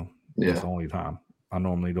 you know. Yeah. That's the only time. I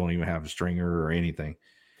normally don't even have a stringer or anything.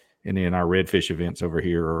 And then our redfish events over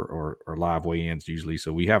here are live weigh-ins usually.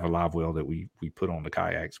 So we have a live well that we put on the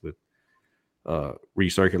kayaks with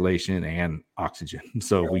recirculation and oxygen.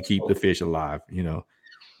 So we keep the fish alive, you know,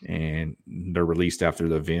 and they're released after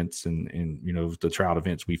the events and you know, the trout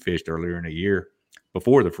events we fished earlier in the year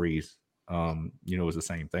before the freeze, you know, it was the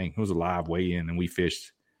same thing. It was a live weigh-in and we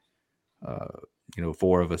fished, you know,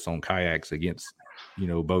 4 of us on kayaks against, you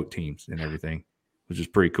know, boat teams and everything, which is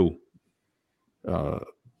pretty cool.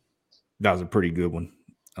 That was a pretty good one.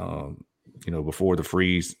 You know, before the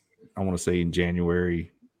freeze, I want to say in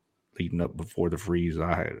January, leading up before the freeze,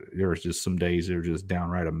 there was just some days that were just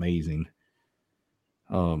downright amazing,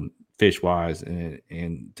 fish wise,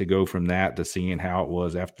 and to go from that to seeing how it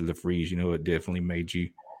was after the freeze, you know, it definitely made you,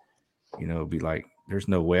 you know, be like, there's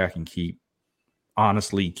no way I can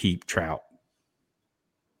honestly keep trout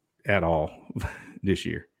at all this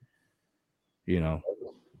year,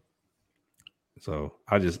 So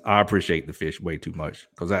I appreciate the fish way too much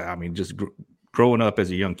because I mean, just growing up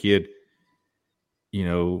as a young kid,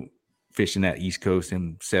 fishing that East Coast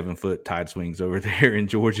and 7-foot tide swings over there in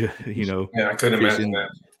Georgia, Yeah, I couldn't imagine that.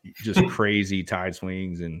 Just crazy tide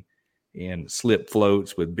swings and slip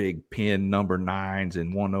floats with big pin number 9s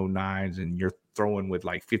and 109s, and you're throwing with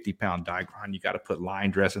like 50-pound dicron. You got to put line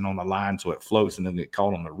dressing on the line so it floats and then get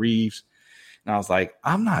caught on the reefs. And I was like,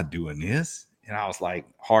 I'm not doing this. And I was like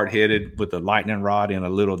hard-headed with a lightning rod and a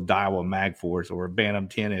little Daiwa Mag Force or a Bantam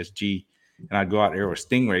 10 SG. And I'd go out there with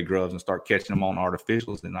stingray gloves and start catching them on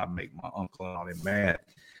artificials, and I'd make my uncle and all them mad.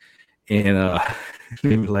 And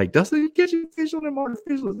he was like, Dustin, you catching fish on them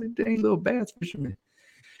artificials? They ain't little bass fishermen.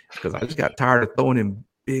 Because I just got tired of throwing them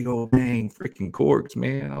big old dang freaking corks,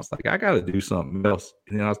 man. I was like, I got to do something else.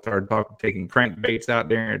 And then I started taking crankbaits out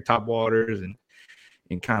there in top waters and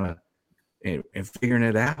kind of and figuring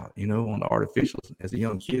it out, on the artificials as a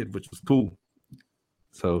young kid, which was cool.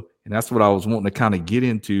 So, and that's what I was wanting to kind of get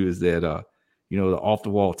into is that, the off the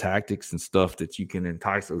wall tactics and stuff that you can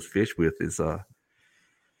entice those fish with is,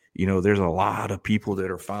 there's a lot of people that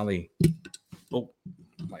are finally,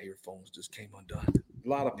 my earphones just came undone. A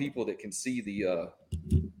lot of people that can see the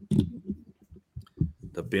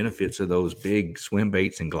benefits of those big swim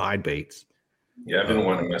baits and glide baits. Yeah, I've been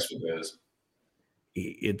wanting to mess with those.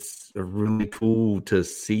 It's really cool to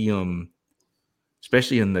see them,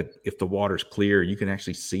 especially if the water's clear. You can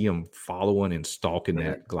actually see them following and stalking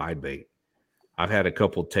that glide bait. I've had a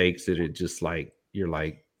couple takes that it just like you're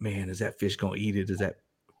like, man, is that fish gonna eat it? Is that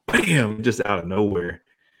bam just out of nowhere?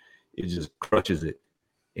 It just crushes it.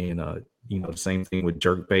 And the same thing with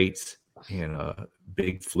jerk baits and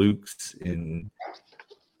big flukes and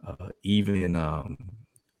even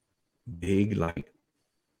big like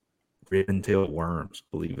ribbon-tailed worms,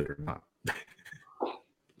 believe it or not.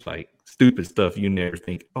 Like stupid stuff you never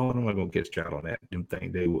think, oh, I'm not gonna catch trout on that them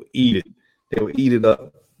thing. They will eat it. They will eat it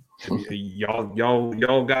up.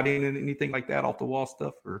 Y'all got anything like that off the wall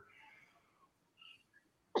stuff or?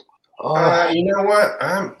 You know what?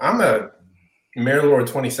 I'm a Marilord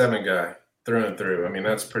 27 guy through and through. I mean,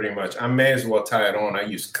 that's pretty much. I may as well tie it on. I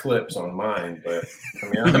use clips on mine, but I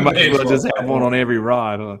mean, I might as well just have one on every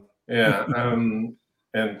rod, huh? Yeah.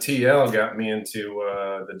 And TL got me into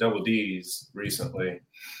the double D's recently,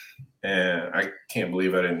 and I can't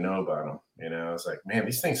believe I didn't know about them. I was like, man,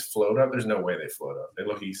 these things float up. There's no way they float up. They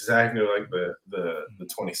look exactly like the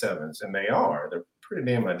 27s, and they are. They're pretty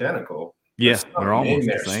damn identical. Yeah, they're almost in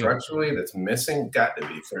there the same. Structurally, that's missing. Got to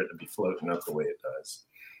be for it to be floating up the way it does.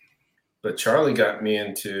 But Charlie got me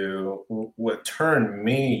into what turned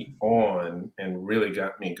me on and really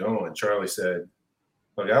got me going. Charlie said,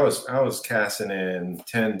 look, I was casting in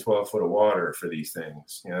 10, 12 foot of water for these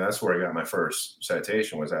things. That's where I got my first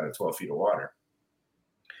citation was out of 12 feet of water.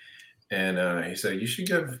 And he said, you should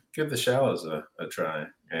give the shallows a try.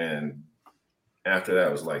 And after that,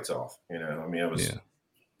 it was lights off.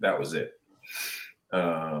 That was it.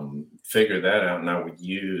 Figured that out, and I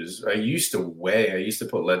used to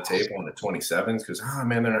put lead tape on the 27s because,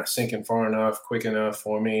 man, they're not sinking far enough, quick enough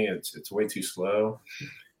for me. It's way too slow.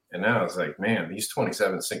 And now it's like, man, these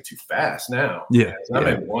 27s sink too fast now. Yeah. I'm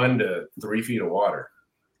in 1 to 3 feet of water,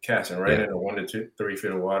 casting right into 1 to 3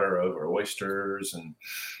 feet of water over oysters. And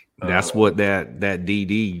that's what that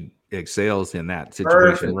DD excels in that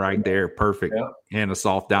situation right there. Perfect. Yeah. And the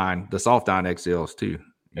soft dine excels too.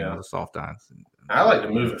 The soft dines. I like to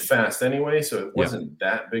move it fast anyway, so it wasn't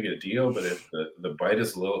that big a deal. But if the bite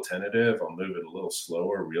is a little tentative, I'll move it a little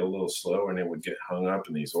slower, reel a little slower, and it would get hung up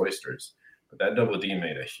in these oysters. But that double D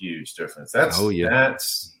made a huge difference. That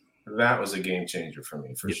was a game changer for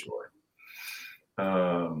me for sure.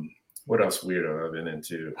 What else weirdo I've been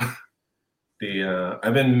into?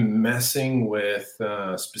 I've been messing with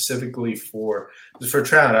specifically for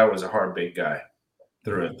trout. I was a hard bait guy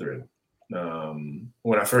through and through.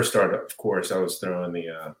 When I first started, of course, I was throwing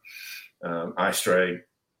the eye strike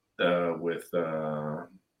with little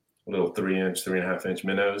 3-inch, 3.5-inch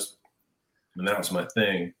minnows, and that was my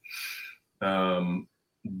thing.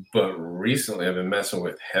 But recently, I've been messing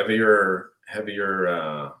with heavier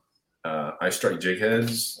eye strike jig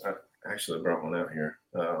heads. I actually brought one out here.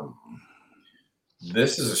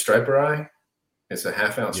 This is a striper eye. It's a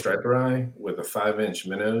 1/2-ounce striper eye with a 5-inch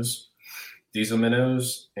minnows. Diesel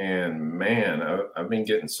minnows, and man, I've been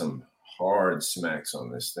getting some hard smacks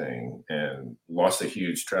on this thing and lost a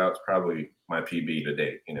huge trout. It's probably my PB to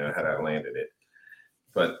date, had I landed it.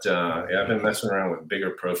 But I've been messing around with bigger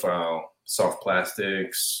profile soft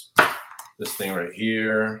plastics. This thing right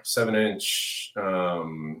here, 7-inch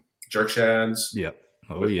jerk shads. Yep.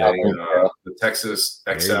 Oh with yeah. the Texas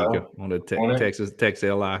XL. There you go. On the Texas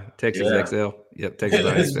XL. Yep, Texas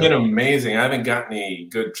It's XL. been amazing. I haven't got any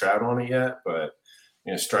good trout on it yet, but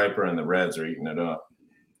Striper and the Reds are eating it up.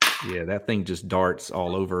 Yeah, that thing just darts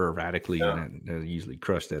all over erratically, and they usually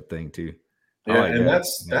crush that thing too. Yeah, and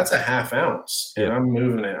that's a half ounce, and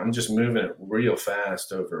I'm just moving it real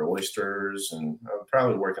fast over oysters, and I'm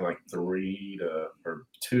probably working like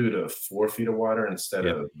 2 to 4 feet of water instead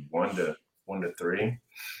of 1 to 3.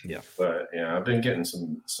 Yeah, but I've been getting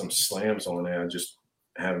some slams on it. I just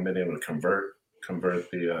haven't been able to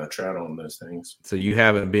convert the trout on those things. So you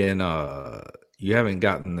haven't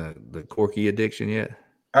gotten the corky addiction yet?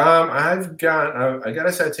 I got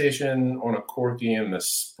a citation on a corky in the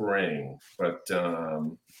spring, but I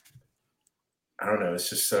don't know. It's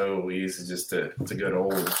just so easy just to good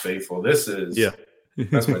old faithful. This is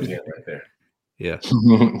that's my jam right there. Yeah,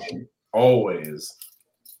 always.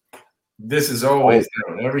 This is always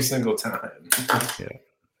down every single time. Yeah,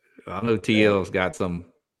 I know TL's got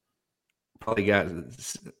probably got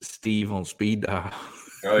Steve on speed dial.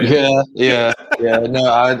 Oh, yeah. No,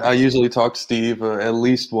 I usually talk to Steve at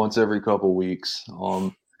least once every couple weeks.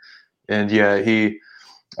 And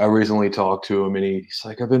I recently talked to him, and he's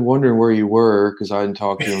like, I've been wondering where you were, because I hadn't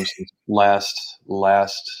talked to him since last,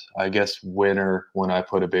 I guess, winter when I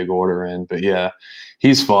put a big order in. But yeah,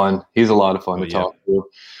 he's fun. He's a lot of fun to talk to.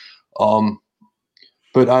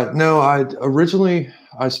 But I originally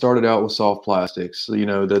started out with soft plastics,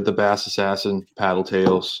 the Bass Assassin paddle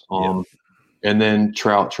tails. And then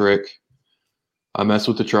Trout Trick. I messed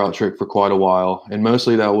with the Trout Trick for quite a while, and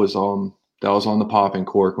mostly that was on the popping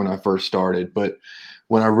cork when I first started. But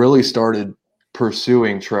when I really started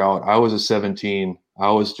pursuing trout, I was a 17.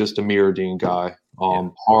 I was just a Mirrodine guy,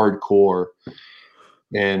 hardcore.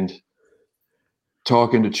 And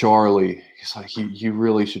talking to Charlie, he's like, you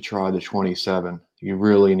really should try the 27. You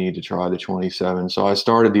really need to try the 27. So I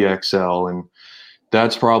started the XL, and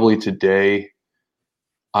that's probably today.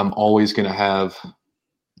 I'm always going to have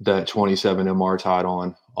that 27 MR tied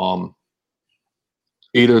on.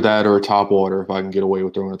 Either that or a top water if I can get away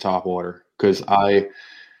with throwing a top water, because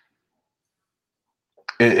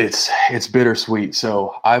it's bittersweet.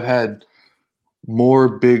 So I've had more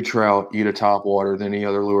big trout eat a top water than any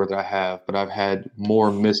other lure that I have, but I've had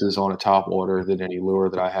more misses on a top water than any lure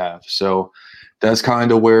that I have. So that's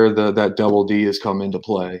kind of where that double D has come into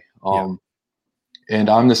play. And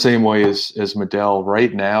I'm the same way as Medell.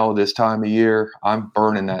 Right now, this time of year, I'm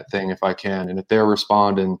burning that thing if I can. And if they're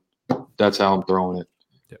responding, that's how I'm throwing it.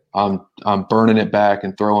 Yeah. I'm burning it back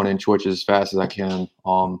and throwing in twitches as fast as I can.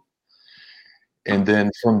 And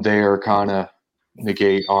then from there, kind of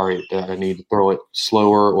negate. All right, I need to throw it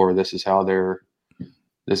slower, or this is how they're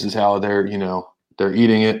they're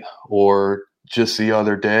eating it. Or just the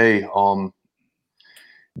other day,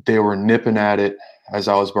 they were nipping at it as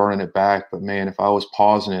I was burning it back, but man, if I was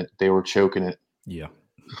pausing it, they were choking it. Yeah.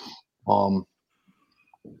 And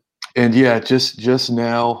yeah, just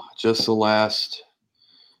now, just the last.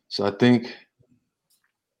 So I think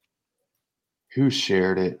who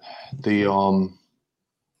shared it? I think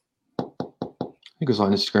it was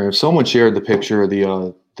on Instagram. Someone shared the picture of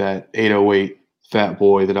the that 808 fat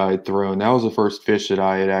boy that I had thrown. That was the first fish that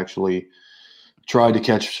I had actually tried to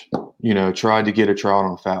catch, tried to get a trout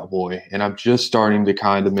on a fat boy. And I'm just starting to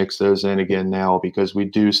kind of mix those in again now, because we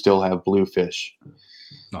do still have bluefish.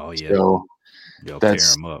 Oh yeah. So you'll tear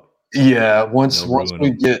them up. Yeah. Once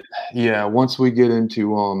we get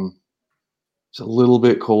into it's a little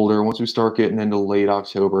bit colder. Once we start getting into late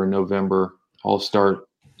October and November, I'll start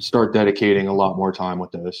dedicating a lot more time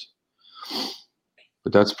with those.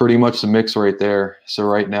 But that's pretty much the mix right there. So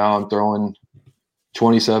right now I'm throwing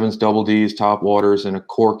 27s, double Ds, top waters, and a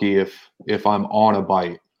corky. If I'm on a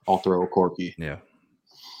bite, I'll throw a corky. Yeah.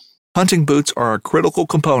 Hunting boots are a critical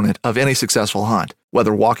component of any successful hunt.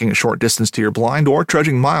 Whether walking a short distance to your blind or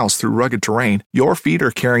trudging miles through rugged terrain, your feet are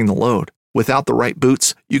carrying the load. Without the right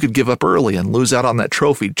boots, you could give up early and lose out on that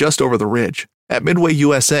trophy just over the ridge. At Midway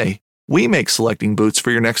USA, we make selecting boots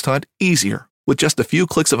for your next hunt easier. With just a few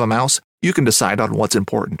clicks of a mouse, you can decide on what's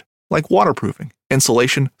important, like waterproofing,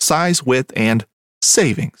 insulation, size, width, and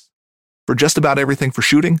savings. For just about everything for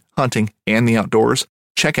shooting, hunting, and the outdoors,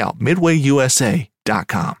 check out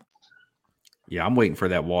MidwayUSA.com. Yeah, I'm waiting for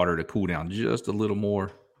that water to cool down just a little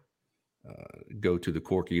more. Go to the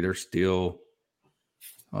corky. They're still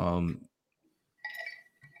kind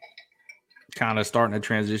of starting to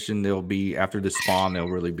transition. They'll be, after the spawn, they'll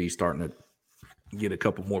really be starting to get a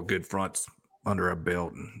couple more good fronts under a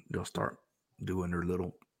belt, and they'll start doing their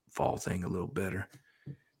little fall thing a little better.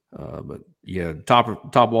 But yeah,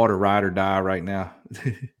 top water ride or die right now.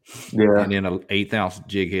 Yeah. And then an 1/8 ounce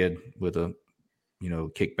jig head with a,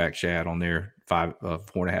 kickback shad on there,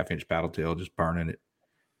 4.5-inch paddle tail, just burning it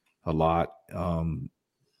a lot.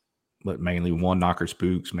 But mainly one knocker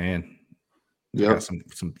spooks, man. Yep. Got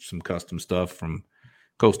some custom stuff from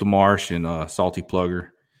Coastal Marsh and Salty Plugger.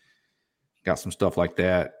 Got some stuff like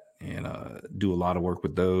that, and do a lot of work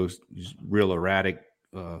with those. Just real erratic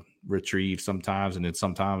retrieve sometimes, and then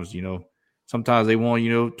sometimes, sometimes they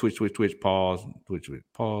want, twitch, pause, twitch,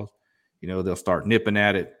 pause. They'll start nipping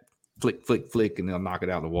at it, flick, and they'll knock it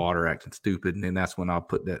out of the water, acting stupid. And then that's when I'll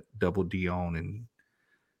put that double D on and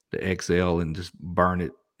the XL and just burn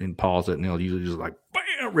it and pause it, and they'll usually just like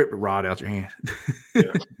bam, rip the rod out your hand.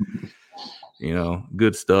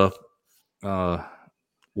 Good stuff.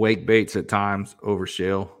 Wake baits at times over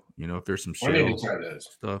shell. If there's some shell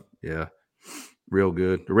stuff, yeah, real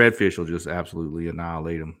good. The redfish will just absolutely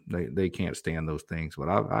annihilate them. They can't stand those things. But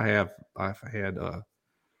I've had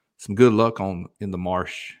some good luck in the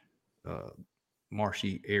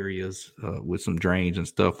marshy areas with some drains and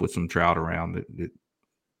stuff with some trout around that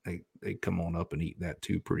they come on up and eat that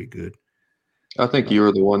too pretty good. I think you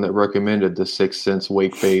were the one that recommended the 6 cents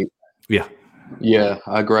wake bait. Yeah. Yeah,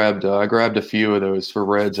 I grabbed a few of those for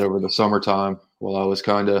reds over the summertime while I was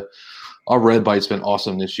our red bite's been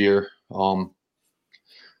awesome this year. So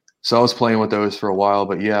I was playing with those for a while,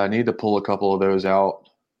 but yeah, I need to pull a couple of those out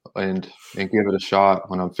and give it a shot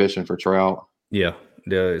when I'm fishing for trout. Yeah.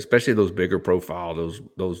 Especially those bigger profile,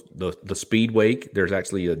 the speed wake. There's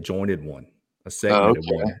actually a jointed one, a segmented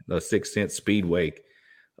one, a 6 cent speed wake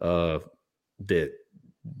that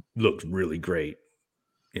looks really great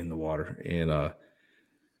in the water. And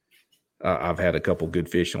I've had a couple good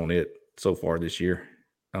fish on it so far this year.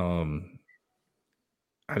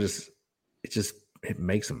 It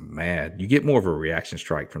makes them mad. You get more of a reaction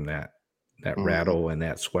strike from that rattle and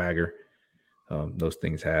that swagger. Those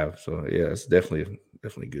things have. So yeah, it's definitely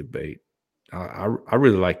good bait. I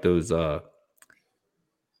really like those. What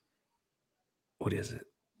is it?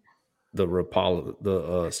 The Rapala, the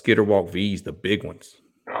Skitterwalk V's, the big ones.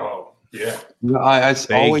 Oh yeah,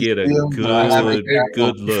 they get a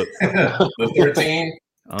good look. The 13.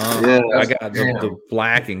 I got the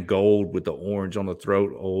black and gold with the orange on the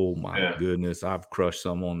throat. Oh my goodness, I've crushed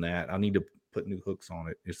some on that. I need to put new hooks on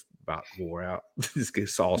it. It's about wore out. This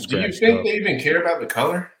gets all scratched. Do you think they even care about the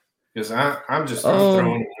color? Because I'm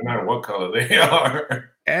throwing no matter what color they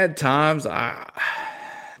are. At times,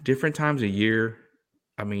 different times of year.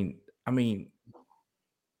 I mean,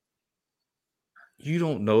 you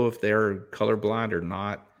don't know if they're colorblind or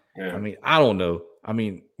not. Yeah. I mean, I don't know. I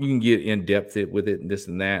mean, you can get in depth with it and this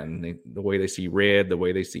and that, and the way they see red, the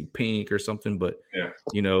way they see pink or something. But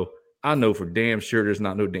I know for damn sure there's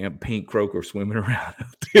not no damn pink croaker swimming around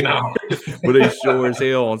out there. No. But they sure as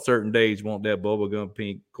hell on certain days want that bubblegum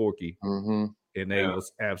pink corky, and they will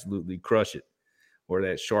absolutely crush it. Or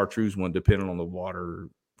that chartreuse one, depending on the water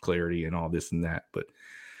clarity and all this and that. But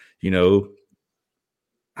I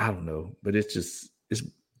don't know. But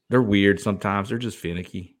they're weird sometimes. They're just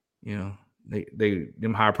finicky. They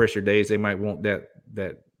them high pressure days, they might want that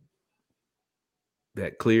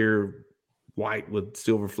clear white with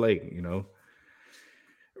silver flake,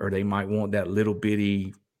 or they might want that little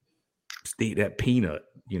bitty that peanut,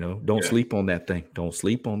 Don't sleep on that thing. Don't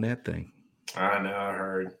sleep on that thing. I know, I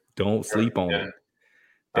heard. Don't sleep on it.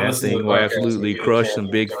 That thing will absolutely crush some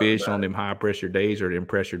big fish on them high pressure days or them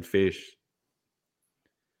pressured fish.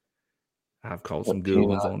 I've caught some good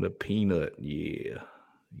ones on the peanut. Yeah.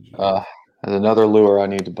 There's another lure I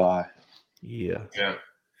need to buy. Yeah. Yeah.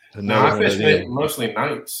 No, I fish it mostly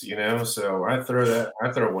nights, so I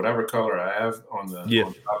throw whatever color I have on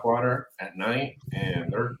the top water at night,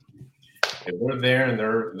 and if they're there and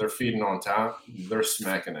they're feeding on top, they're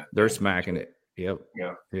smacking it. They're smacking it. Yep.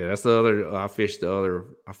 Yeah. Yeah. That's the other. I fished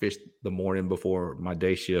the morning before my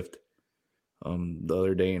day shift the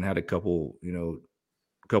other day and had a couple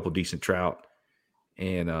decent trout.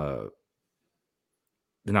 And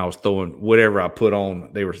then I was throwing whatever I put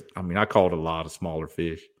on. I caught a lot of smaller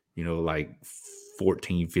fish, like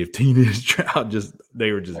 14, 15-inch trout.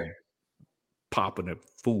 They were just popping a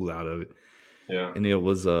fool out of it. Yeah. And it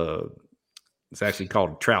was it's actually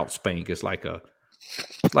called a trout spank. It's like a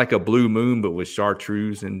blue moon, but with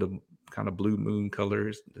chartreuse and the kind of blue moon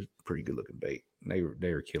colors. It's pretty good looking bait. They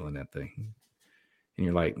were killing that thing. And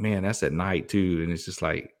you're like, man, that's at night too. And it's just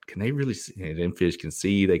like, can they really see? And them fish can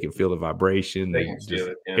see, they can feel the vibration. They can feel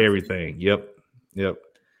it. Yeah. Everything. Yep.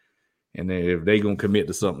 And then if they gonna commit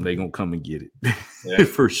to something, they gonna come and get it.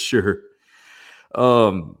 For sure.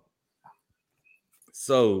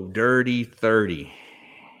 So Dirty 30.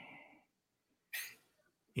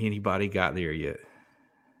 anybody got there yet.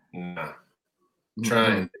 Nah.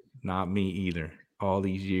 Trying. Not me either. All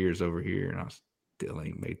these years over here, and I still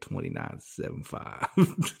ain't made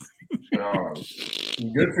 29.75. Oh,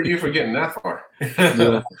 good for you for getting that far.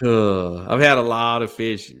 I've had a lot of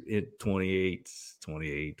fish at 28,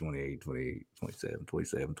 28, 28, 28, 27,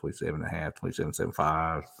 27, 27 and a half,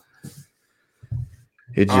 27.75.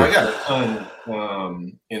 I got a ton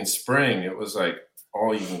in spring. It was like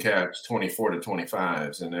all you can catch 24 to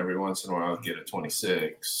 25s, and every once in a while I'll get a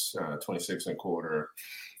 26, 26 and a quarter,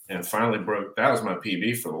 and finally broke. That was my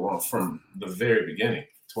PB from the very beginning,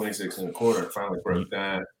 26 and a quarter, and finally broke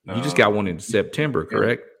that. You just got one in September,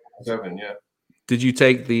 correct? 7, yeah. Did you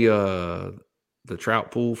take the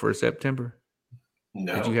trout pool for September?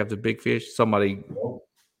 No. Did you have the big fish? Somebody. No.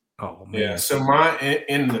 Oh man. Yeah. So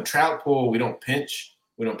in the trout pool, we don't pinch.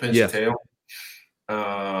 We don't pinch the tail.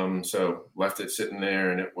 So left it sitting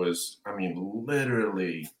there, and it was, I mean,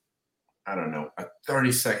 literally, I don't know, a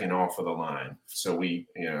 30-second off of the line. So we,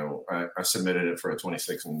 I submitted it for a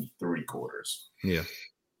 26 and 3/4. Yeah.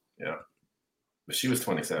 Yeah. But she was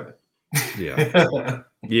 27. Yeah.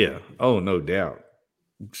 Yeah. Oh, no doubt.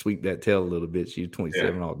 Sweep that tail a little bit. She was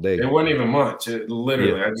 27 all day. It wasn't even much. It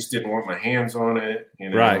literally, I just didn't want my hands on it.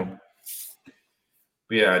 Right.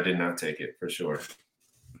 But yeah, I did not take it for sure.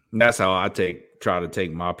 And that's how I try to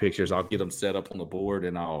take my pictures. I'll get them set up on the board,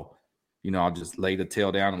 and I'll just lay the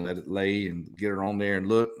tail down and let it lay and get her on there and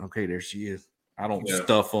look. Okay, there she is. I don't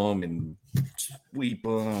stuff them and sweep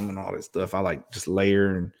them and all that stuff. I like just lay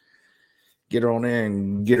her and get her on there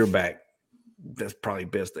and get her back. That's probably the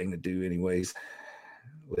best thing to do anyways.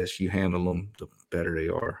 The less you handle them, the better they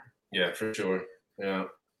are. Yeah, for sure. Yeah.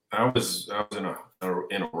 I was in a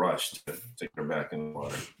rush to take her back in the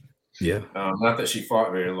water. Yeah. Not that she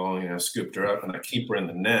fought very long. I scooped her up and I keep her in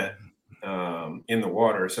the net, in the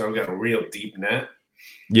water. So I've got a real deep net.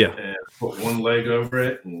 Yeah. And put one leg over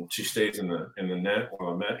it, and she stays in the net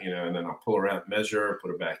while I'm at, and then I'll pull her out, measure her, put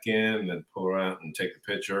her back in, then pull her out and take the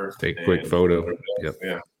picture. Take a quick photo. Yep.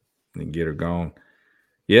 Yeah. And get her gone.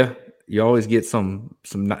 Yeah. You always get some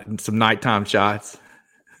nighttime shots.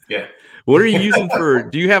 Yeah. What are you using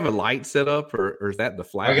do you have a light set up or is that the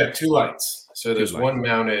flash? I got 2 lights. So there's one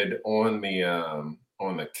mounted on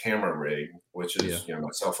the camera rig, which is my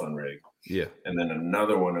cell phone rig. Yeah. And then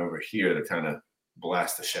another one over here to kind of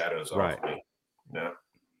blast the shadows off me. Yeah.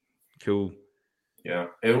 Cool. Yeah.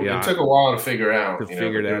 It took a while to figure out. To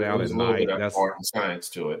figure that out at night. That's art and science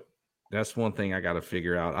to it. That's one thing I got to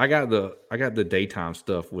figure out. I got the daytime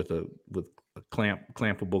stuff with a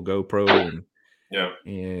clampable GoPro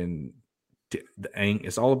and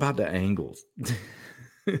it's all about the angles.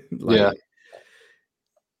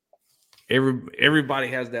 Everybody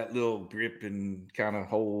has that little grip and kind of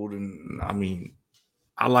hold, and I mean,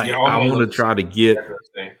 I want to try to get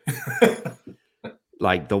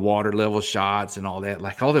like the water level shots and all that.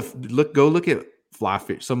 Like go look at fly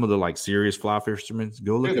fish, some of the like serious fly fishermen.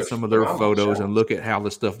 Go look at some of their photos and look at how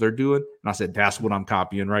the stuff they're doing. And I said, that's what I'm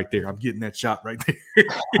copying right there. I'm getting that shot right there.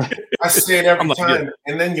 I say it every time.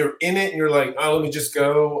 And then you're in it and you're like, oh, let me just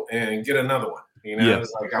go and get another one.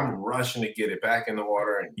 It's like I'm rushing to get it back in the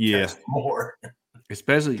water and catch more.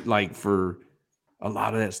 Especially like for a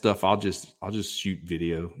lot of that stuff, I'll just shoot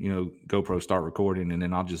video, GoPro start recording, and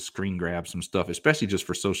then I'll just screen grab some stuff, especially just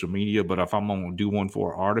for social media. But if I'm going to do one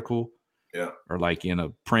for an article, or like in a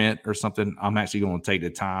print or something, I'm actually going to take the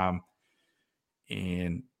time.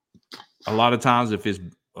 And a lot of times, if it's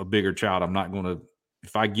a bigger trout, I'm not going to.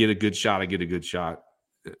 If I get a good shot, I get a good shot.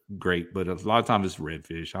 Great, but a lot of times it's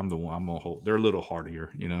redfish. I'm the one. I'm gonna hold. They're a little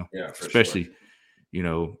hardier, Yeah, especially,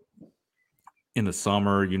 in the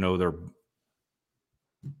summer.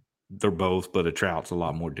 They're both, but a trout's a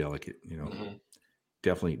lot more delicate. Mm-hmm.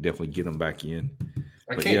 Definitely get them back in.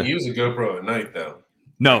 I can't use a GoPro at night though.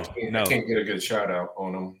 No, I can't get a good shot out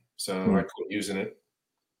on them, so I quit using it.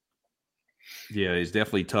 Yeah, it's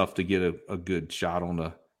definitely tough to get a good shot on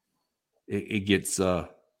the. It gets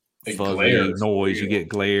fuzzy noise. You get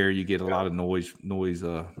glare. You get a lot of noise.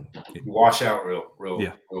 Wash out real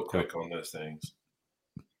quick on those things.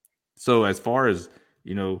 So as far as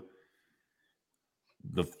the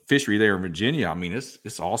fishery there in Virginia, I mean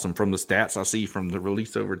it's awesome from the stats I see from the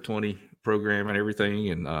Release Over 20 program and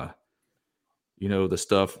everything, and the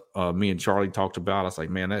stuff me and Charlie talked about. I was like,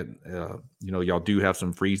 man, that y'all do have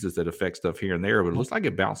some freezes that affect stuff here and there, but it looks like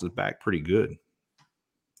it bounces back pretty good.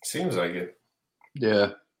 Seems like it.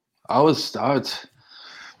 Yeah, I was a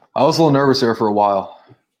little nervous there for a while.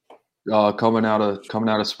 Coming out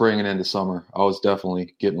of spring and into summer, I was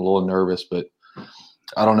definitely getting a little nervous, but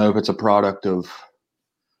I don't know if it's a product of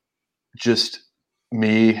just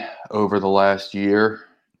me over the last year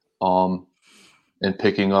and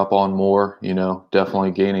picking up on more,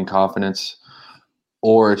 definitely gaining confidence,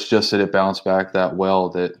 or it's just that it bounced back that well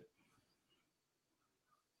that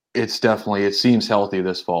it seems healthy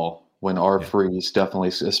this fall when our freeze definitely,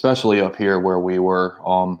 especially up here where we were,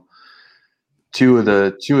 two of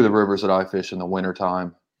the rivers that I fish in the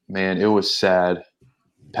wintertime, man, it was sad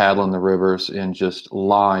paddling the rivers and just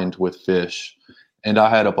lined with fish. And I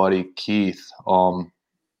had a buddy, Keith,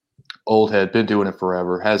 old head, been doing it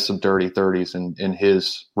forever, has some dirty 30s in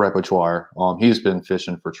his repertoire. He's been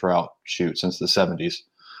fishing for trout since the 70s.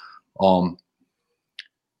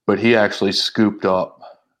 But he actually scooped up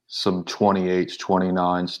some 28s,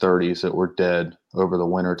 29s, 30s that were dead over the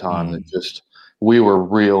winter time. That we were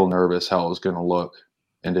real nervous how it was going to look.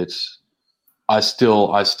 And I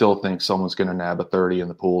still think someone's going to nab a 30 in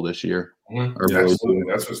the pool this year. Absolutely.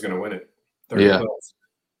 That's what's going to win it. 30 plus.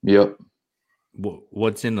 Yep.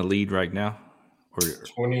 What's in the lead right now?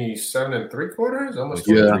 27 3/4, almost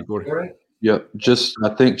 23/4. Right? Yep. I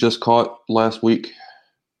think just caught last week.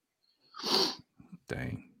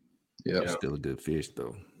 Dang. Yeah. Still a good fish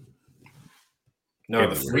though. No,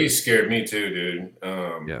 the freeze scared me too, dude.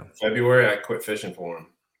 February, I quit fishing for him.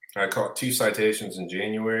 I caught 2 citations in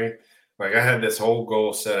January. Like, I had this whole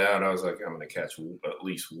goal set out. I was like, I'm going to catch at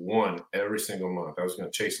least one every single month. I was going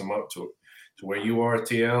to chase them up to where you are,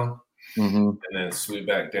 TL, and then sweep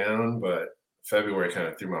back down. But February kind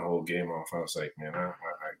of threw my whole game off. I was like, man, I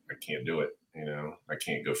can't do it. I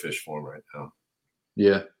can't go fish for him right now.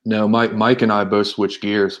 Yeah. No, Mike and I both switched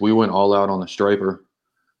gears. We went all out on the striper.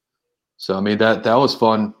 So, I mean, that was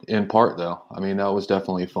fun in part, though. I mean, that was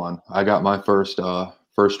definitely fun. I got my first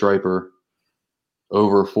striper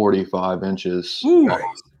over 45 inches. Ooh, nice.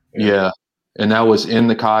 Yeah. And that was in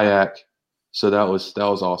the kayak. So that was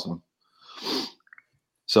awesome.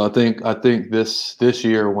 So I think this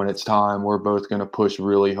year when it's time, we're both going to push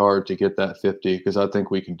really hard to get that 50 because I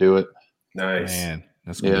think we can do it. Nice. Man,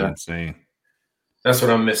 that's going to be insane. That's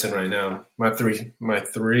what I'm missing right now. My three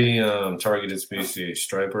targeted species: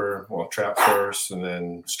 striper, trap first, and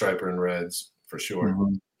then striper and reds for sure.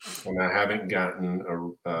 And I haven't gotten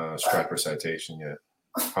a striper citation yet.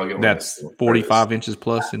 I'll get one. That's 45 inches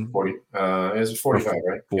plus in 40. Is it 45,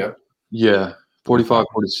 right? Yep. Yeah, 45,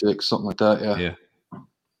 46, something like that. Yeah. Yeah.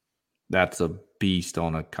 That's a beast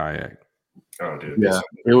on a kayak. Oh, dude. Yeah,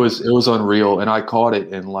 it was unreal, and I caught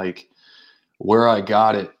it in like where I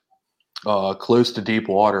got it. Close to deep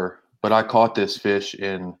water, but I caught this fish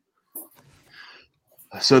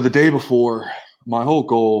so the day before, my whole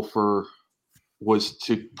goal was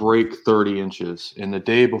to break 30 inches. And the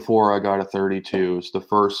day before I got a 32 is the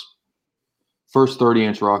first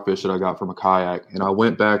 30-inch rockfish that I got from a kayak. And I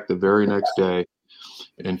went back the very next day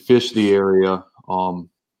and fished the area and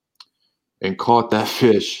caught that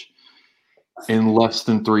fish in less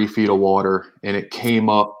than 3 feet of water. And it came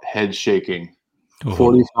up head shaking.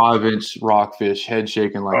 45-inch rockfish, head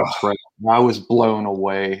shaking like a spread. I was blown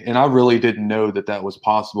away, and I really didn't know that was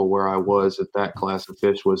possible where I was. That class of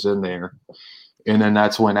fish was in there, and then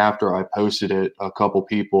that's when, after I posted it, a couple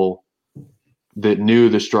people that knew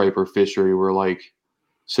the striper fishery were like,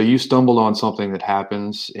 "So you stumbled on something that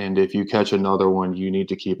happens, and if you catch another one, you need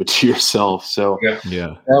to keep it to yourself." So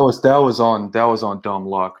yeah, that was on dumb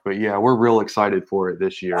luck, but yeah, we're real excited for it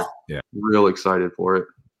this year. Yeah, real excited for it.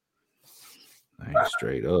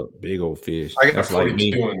 Straight up, big old fish. I got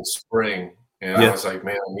 42 in the spring, and I was like,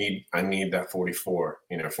 man, I need that 44.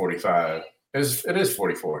 45. It is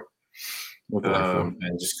 44.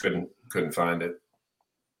 And just couldn't find it.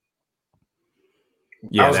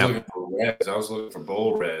 Yeah, I was looking for reds. I was looking for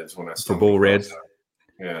bull reds when I for bull reds.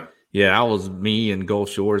 Yeah, that was me in Gulf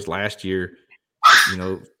Shores last year.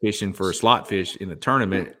 Fishing for a slot fish in a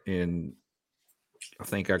tournament, and I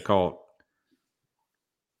think I caught,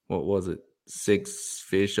 what was it? 6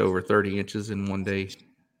 fish over 30 inches in one day.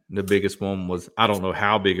 The biggest one was, I don't know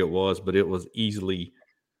how big it was, but it was easily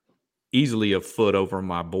a foot over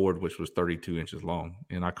my board, which was 32 inches long.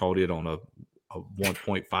 And I caught it on a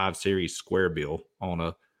 1.5 series square bill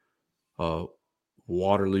on a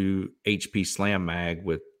Waterloo HP Slam mag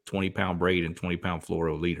with 20-pound braid and 20-pound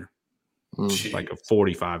fluoro leader. Like a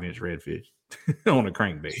 45-inch redfish on a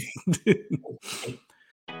crankbait.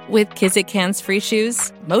 With Kizik hands-free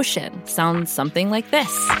shoes, motion sounds something like this.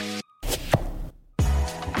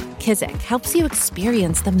 Kizik helps you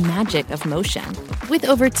experience the magic of motion. With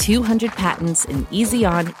over 200 patents and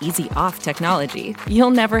easy-on, easy-off technology, you'll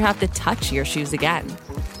never have to touch your shoes again.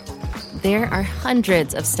 There are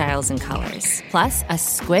hundreds of styles and colors, plus a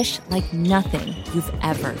squish like nothing you've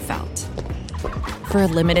ever felt. For a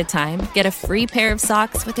limited time, get a free pair of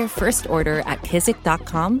socks with your first order at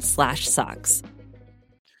kizik.com/socks.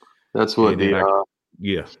 That's what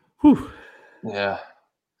yeah. Whew. Yeah.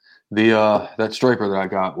 That striper that I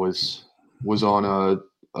got was on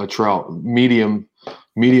a trout, medium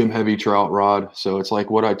heavy trout rod. So it's like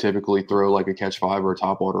what I typically throw like a catch 5 or a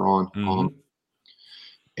top water on. Mm-hmm.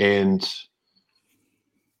 And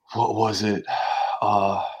what was it?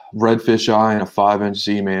 Redfish eye and a 5-inch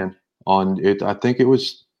Z-Man on it. I think it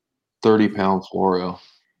was 30-pound fluoro.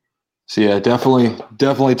 So yeah,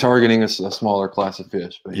 definitely targeting a smaller class of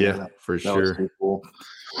fish. But yeah, for that was sure. pretty cool.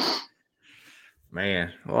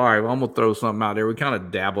 Man, all right. Well, I'm gonna throw something out there. We kind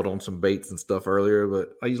of dabbled on some baits and stuff earlier, but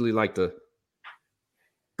I usually like to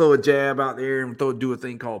throw a jab out there and do a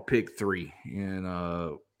thing called pick 3. And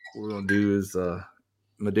what we're gonna do is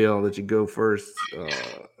Medill, I'll let you go first.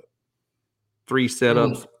 3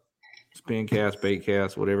 setups, spin cast, bait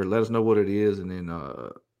cast, whatever. Let us know what it is, and then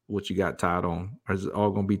what you got tied on. Or is it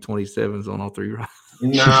all gonna be 27s on all 3 rods?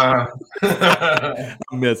 Nah,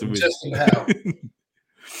 I'm messing with just you. about.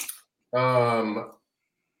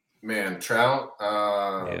 Man, trout.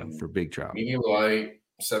 Yeah, for big trout. Medium light,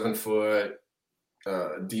 7 foot,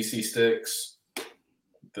 DC sticks.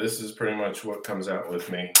 This is pretty much what comes out with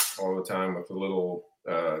me all the time with a little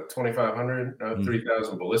 2,500,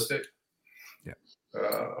 3,000 ballistic. Yeah.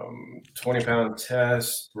 20-pound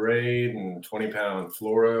test braid and 20-pound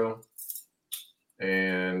fluoro.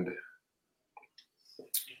 And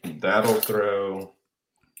that'll throw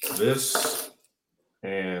this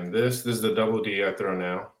and this. This is the double D I throw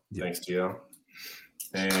now. Yeah. Thanks, TL.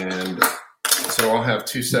 And so I'll have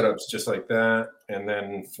 2 setups just like that. And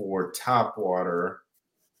then for top water,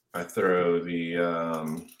 I throw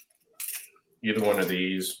the either one of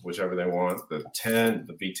these, whichever they want, the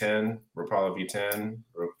V10, Rapala V10,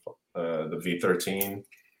 the V13.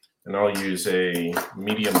 And I'll use a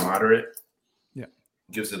medium moderate. Yeah.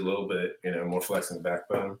 Gives it a little bit, more flex in the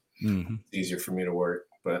backbone. Mm-hmm. It's easier for me to work,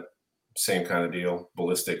 but same kind of deal,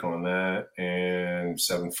 ballistic on that, and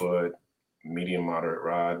 7 foot, medium moderate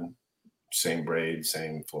rod, same braid,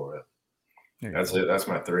 same fluoro. That's it. That's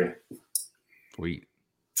my 3. Sweet.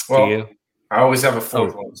 Well, yeah. I always have a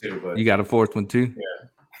 4th one too, but you got a 4th one too?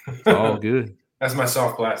 Yeah. It's all good. That's my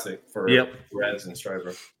soft plastic for reds and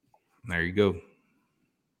striper. There you go.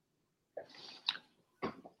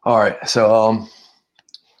 All right, so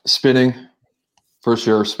spinning, for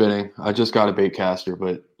sure, spinning. I just got a bait caster,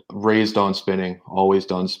 but raised on spinning, always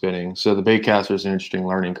done spinning. So the bait caster is an interesting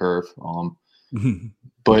learning curve.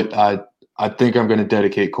 But I think I'm going to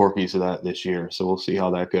dedicate corkies to that this year. So we'll see how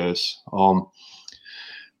that goes.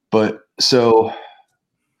 But so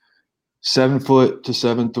 7 foot to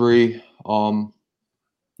 7.3,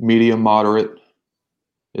 medium moderate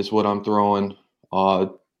is what I'm throwing 9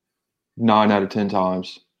 out of 10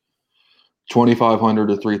 times. 2,500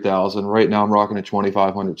 to 3,000. Right now I'm rocking a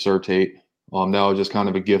 2,500 Certate. That was just kind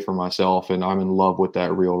of a gift for myself, and I'm in love with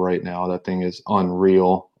that reel right now. That thing is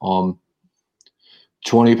unreal.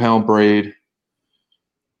 20-pound braid.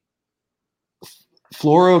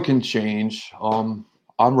 Fluoro can change. I'm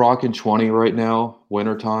rocking 20 right now.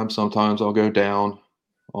 Wintertime, sometimes I'll go down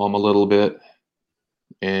a little bit,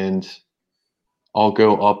 and I'll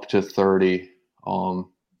go up to 30.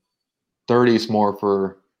 30 is more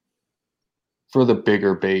for the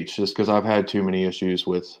bigger baits, just because I've had too many issues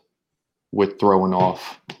with throwing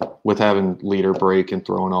off, with having leader break and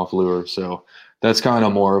throwing off lures. So that's kind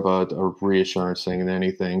of more of a reassurance thing than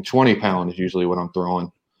anything. 20 pound is usually what I'm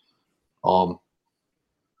throwing.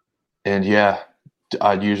 And yeah,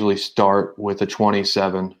 I'd usually start with a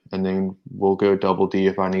 27, and then we'll go double D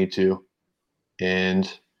if I need to. And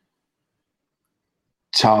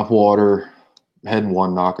top water, head and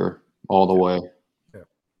 1 knocker all the way. Yeah.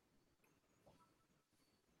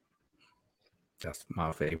 That's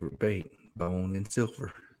my favorite bait, bone and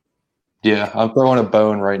silver. Yeah, I'm throwing a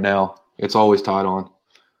bone right now. It's always tied on.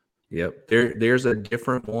 Yep. There's a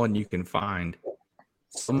different one you can find.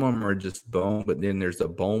 Some of them are just bone, but then there's a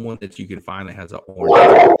bone one that you can find that has an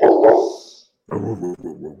orange.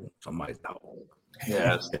 Somebody's dog.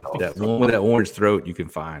 Yeah, that one with that orange throat you can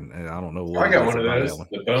find. And I don't know what I got one of those.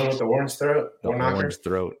 The bone with the orange throat. The orange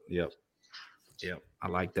throat. Yep. I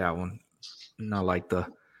like that one. And I like the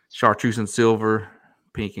chartreuse and silver,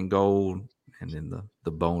 pink and gold, and then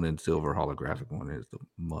the bone and silver holographic one is the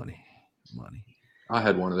money. I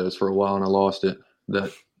had one of those for a while and I lost it.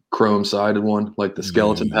 That chrome sided one, like the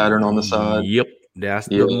skeleton pattern on the side. Yep, that's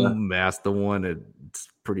the one that's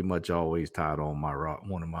pretty much always tied on my rock.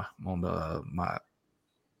 My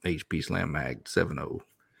HP Slam Mag 7.0,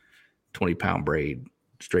 20-pound braid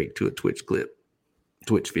straight to a twitch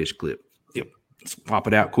fish clip. Yep, pop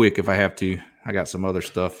it out quick if I have to. I got some other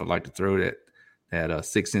stuff I'd like to throw that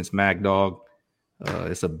 6-inch Mag Dog.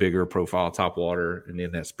 It's a bigger profile top water, and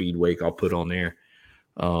then that speed wake I'll put on there.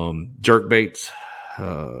 Jerk baits.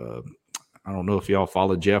 I don't know if y'all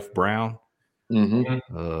follow Jeff Brown. Don't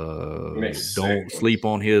sleep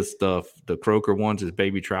on his stuff. The croaker ones is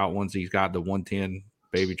baby trout ones. He's got the 110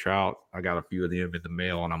 baby trout. I got a few of them in the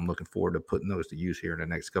mail, and I'm looking forward to putting those to use here in the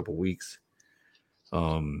next couple of weeks.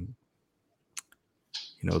 The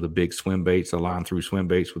big swim baits, the line through swim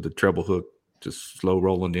baits with the treble hook, just slow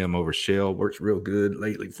rolling them over shell works real good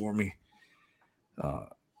lately for me.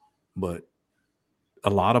 But a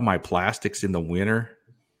lot of my plastics in the winter,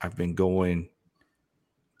 I've been going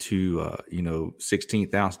to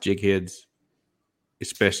 16th ounce jig heads,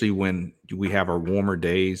 especially when we have our warmer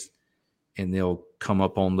days, and they'll come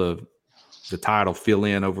up on the tide will fill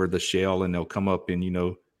in over the shell, and they'll come up in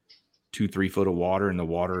 2-3 foot of water, and the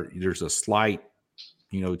water, there's a slight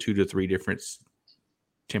 2 to 3 different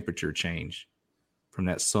temperature change from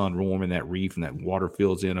that sun warming that reef, and that water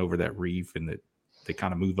fills in over that reef, and that they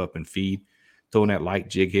kind of move up and feed. Throwing that light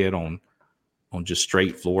jig head on just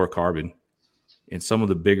straight fluorocarbon. And some of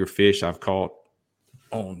the bigger fish I've caught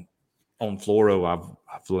on fluoro,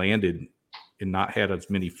 I've landed and not had as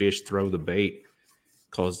many fish throw the bait,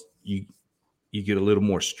 because you get a little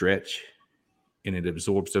more stretch, and it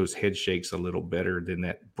absorbs those head shakes a little better than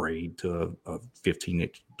that braid to a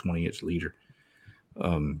 15-inch, 20-inch leader.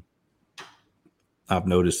 I've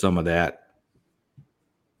noticed some of that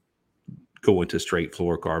go into straight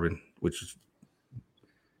fluorocarbon, which is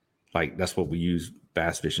like, that's what we use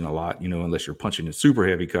bass fishing a lot, unless you're punching a super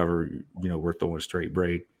heavy cover, we're throwing a straight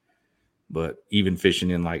braid. But even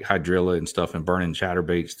fishing in like hydrilla and stuff and burning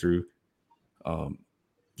chatterbaits through, I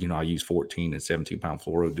use 14 and 17 pound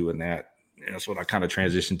fluoro doing that. And that's what I kind of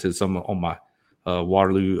transitioned to some on my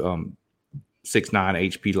Waterloo 6.9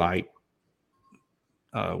 HP light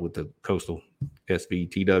with the coastal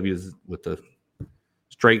SVTWs with the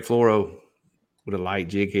straight fluoro with a light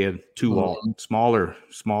jig head, 2-aught,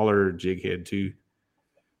 smaller jig head too.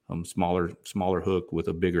 Smaller hook with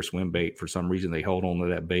a bigger swim bait. For some reason, they hold on to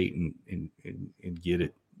that bait and get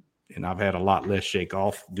it. And I've had a lot less shake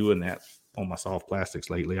off doing that on my soft plastics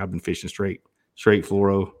lately. I've been fishing straight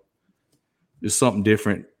fluoro. Just something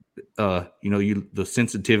different. The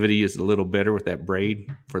sensitivity is a little better with that braid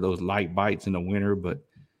for those light bites in the winter, but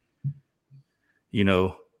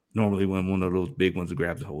normally when one of those big ones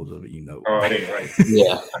grabs a hold of it, Oh, it ain't right.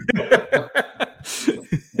 Yeah.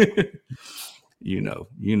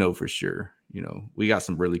 For sure. We got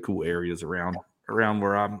some really cool areas around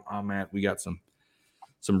where I'm at. We got some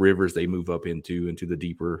rivers they move up into the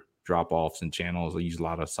deeper drop offs and channels. They use a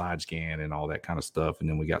lot of side scan and all that kind of stuff. And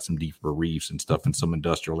then we got some deeper reefs and stuff in some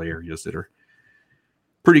industrial areas that are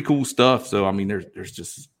pretty cool stuff. So, I mean, there's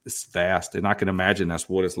just, it's vast, and I can imagine that's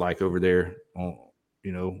what it's like over there on,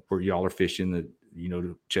 where y'all are fishing, the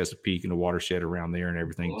Chesapeake and the watershed around there and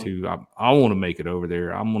everything too. I want to make it over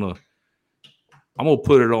there. I'm going to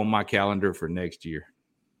put it on my calendar for next year.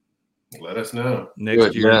 Let us know.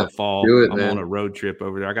 Next year in the fall, I'm man. on a road trip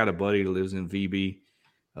over there. I got a buddy who lives in VB.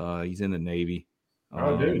 He's in the Navy.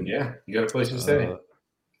 Oh, dude, yeah. You got a place to stay.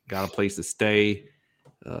 Got a place to stay.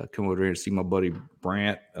 Come over there and see my buddy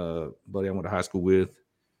Brant, buddy I went to high school with.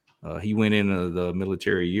 He went into the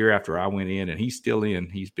military a year after I went in, and he's still in.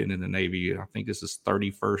 He's been in the Navy. I think this is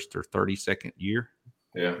 31st or 32nd year.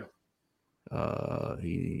 Yeah.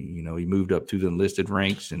 He moved up to the enlisted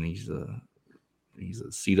ranks, and he's a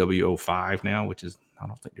CW05 now, which is, I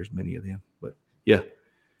don't think there's many of them, but yeah.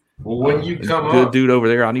 Well, when you come good up, dude over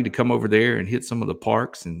there, I need to come over there and hit some of the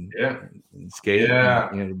parks and skate.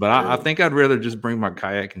 Yeah. But I think I'd rather just bring my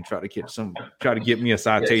kayak and try to get me a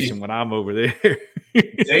citation when I'm over there.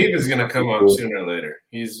 Dave is going to come up sooner or later.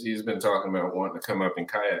 He's been talking about wanting to come up and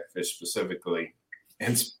kayak fish specifically,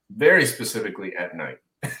 and very specifically at night.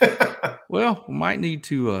 Well, we might need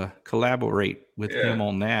to collaborate with him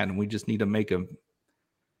on that, and we just need to make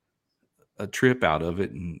a trip out of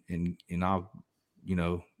it, and I'll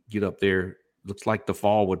get up there. Looks like the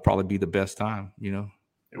fall would probably be the best time. It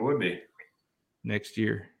would be next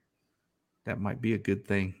year. That might be a good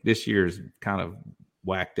thing. This year is kind of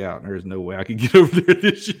whacked out, and there's no way I could get over there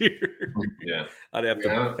this year. Yeah, I'd have to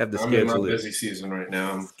I'm schedule in my it. busy season right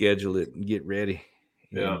now. Schedule it and get ready.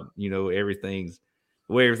 Yeah, and, everything's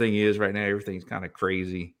the way everything is right now. Everything's kind of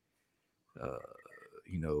crazy.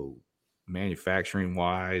 Manufacturing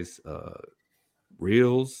wise,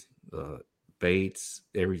 reels, baits,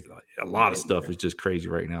 a lot of stuff is just crazy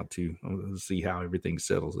right now too. I'm going to see how everything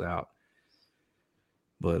settles out.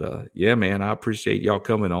 But yeah, man, I appreciate y'all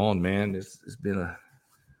coming on, man. It's been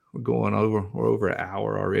we're over an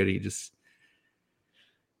hour already. Just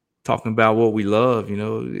talking about what we love. I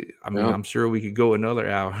mean, I'm sure we could go another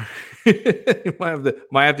hour.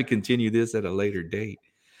 might have to continue this at a later date.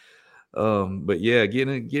 But yeah,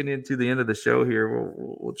 getting into the end of the show here,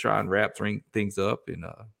 we'll try and wrap things up, and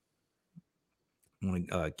I want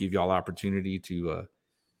to give y'all opportunity to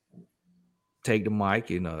take the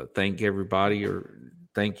mic and thank everybody, or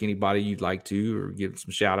thank anybody you'd like to, or give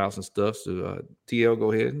some shout outs and stuff. So TL,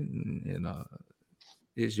 go ahead and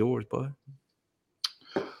it's yours, bud.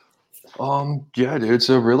 Yeah, dude.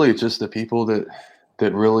 So really just the people that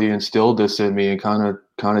really instilled this in me and kind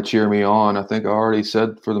of cheer me on. I think I already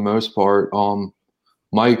said for the most part,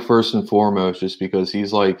 Mike first and foremost, just because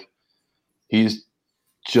he's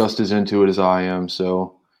just as into it as I am.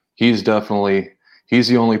 So he's the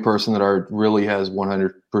only person that really has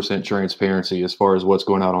 100% transparency as far as what's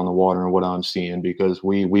going out on the water and what I'm seeing, because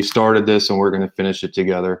we started this and we're going to finish it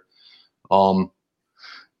together. And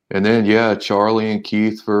then, yeah, Charlie and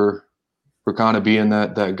Keith for kind of being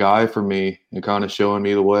that guy for me and kind of showing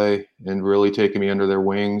me the way and really taking me under their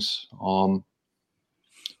wings. And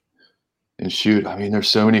shoot, I mean, there's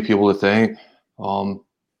so many people to thank.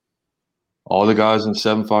 All the guys in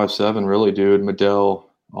 757, really, dude. Medell,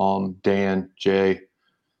 Dan, Jay,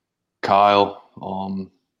 Kyle.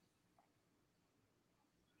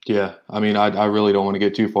 Yeah, I mean, I really don't want to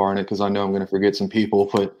get too far in it because I know I'm going to forget some people,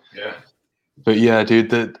 but yeah, dude,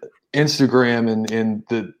 the Instagram and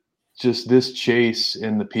the just this chase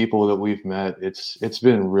and the people that we've met, it's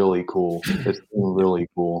been really cool. It's been really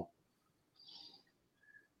cool.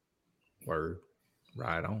 Word.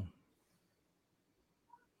 Right on.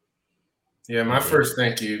 Yeah, my first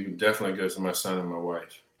thank you definitely goes to my son and my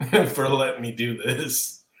wife for letting me do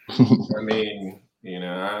this. I mean,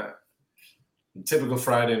 typical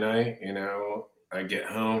Friday night, I get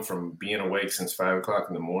home from being awake since 5 o'clock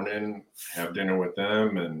in the morning, have dinner with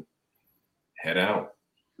them, and head out.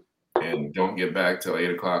 And don't get back till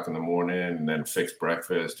 8 o'clock in the morning, and then fix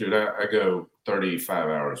breakfast. Dude, I go 35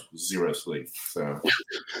 hours with zero sleep. So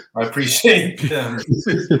I appreciate them.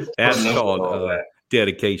 That's called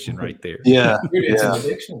dedication right there. Yeah. Dude, it's an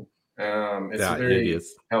addiction. It's a very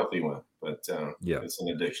healthy one, but it's an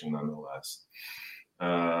addiction nonetheless.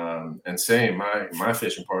 And same, my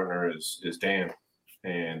fishing partner is Dan,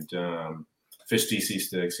 and Fish DC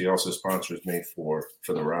Sticks. He also sponsors me for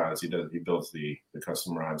the rods. He builds the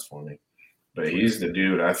custom rods for me. But he's the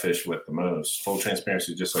dude I fish with the most. Full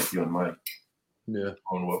transparency, just like you and Mike. Yeah.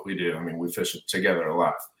 On what we do. I mean, we fish together a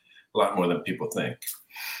lot more than people think.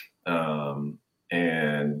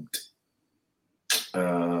 And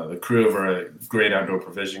the crew of our Great Outdoor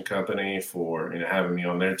Provision Company for having me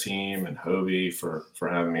on their team, and Hobie for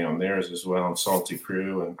having me on theirs as well, and Salty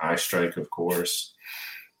Crew and Eye Strike, of course.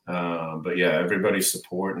 But yeah, everybody's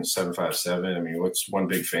support in 757. I mean, it's one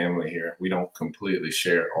big family here. We don't completely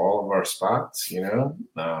share all of our spots,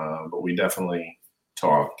 but we definitely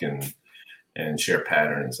talk and share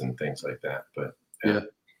patterns and things like that. But yeah.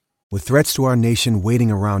 With threats to our nation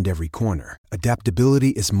waiting around every corner,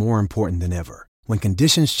 adaptability is more important than ever. When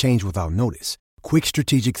conditions change without notice, quick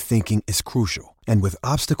strategic thinking is crucial. And with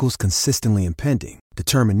obstacles consistently impending,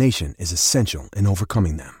 determination is essential in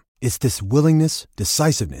overcoming them. It's this willingness,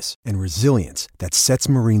 decisiveness, and resilience that sets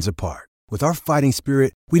Marines apart. With our fighting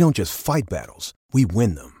spirit, we don't just fight battles, we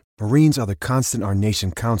win them. Marines are the constant our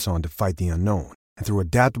nation counts on to fight the unknown. And through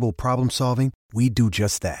adaptable problem solving, we do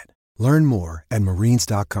just that. Learn more at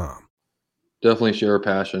marines.com. Definitely share a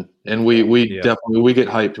passion. And we definitely get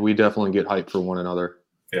hyped. We definitely get hyped for one another.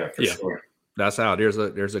 Yeah, for sure. That's how there's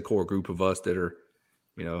a core group of us that are,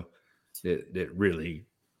 that really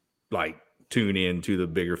like tune in to the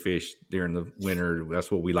bigger fish during the winter.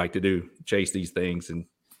 That's what we like to do. Chase these things and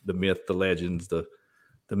the myth, the legends, the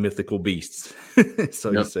mythical beasts.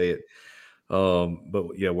 So you say it.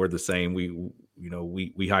 But yeah, we're the same.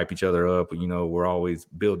 We hype each other up. We're always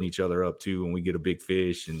building each other up too when we get a big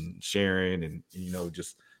fish, and sharing, and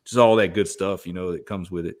just all that good stuff that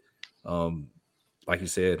comes with it. Like you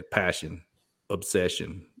said, passion,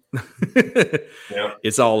 obsession. Yeah.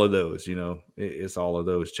 It's all of those. It's all of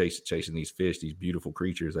those chasing these fish, these beautiful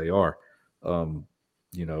creatures they are. And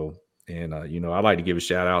I like to give a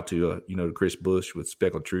shout out to to Chris Bush with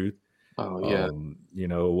Speckled Truth. Oh yeah.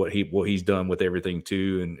 What he's done with everything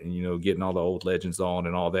too, and getting all the old legends on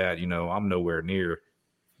and all that. I'm nowhere near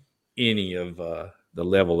any of the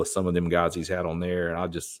level of some of them guys he's had on there, and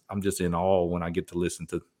I'm just in awe when I get to listen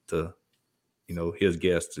to his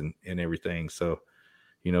guests and everything. So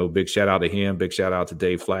big shout out to him. Big shout out to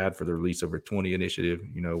Dave Flad for the release of our 20 initiative.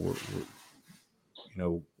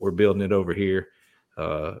 We're building it over here.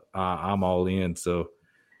 I'm all in. So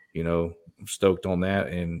I'm stoked on that,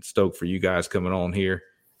 and stoked for you guys coming on here,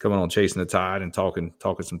 coming on Chasing the Tide and talking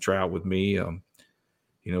some trout with me.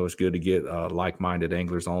 It's good to get like-minded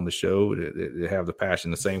anglers on the show that have the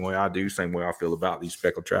passion the same way I do, same way I feel about these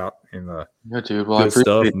speckled trout. And yeah, dude. Well, I appreciate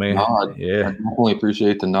stuff, the man. nod. Yeah, I definitely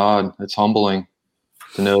appreciate the nod. It's humbling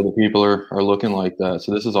to know that people are looking like that.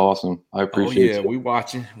 So this is awesome. I appreciate it. We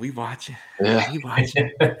watching. Yeah.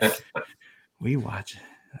 We watching.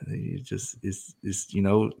 It's just it's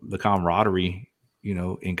the camaraderie,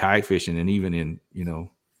 in kayak fishing, and even in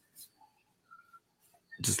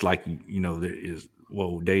just like there is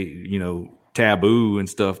taboo and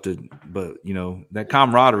stuff but that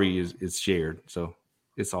camaraderie is shared, so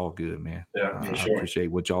it's all good, man. Yeah, for I sure.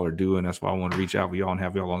 appreciate what y'all are doing. That's why I want to reach out with y'all and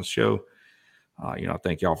have y'all on the show.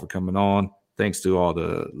 Thank y'all for coming on. Thanks to all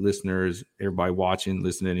the listeners, everybody watching,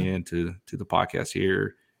 listening in to the podcast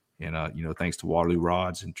here. And, thanks to Waterloo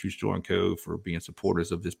Rods and Truchador & Co. for being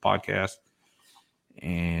supporters of this podcast.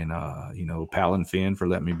 And, Pal and Finn for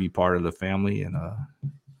letting me be part of the family and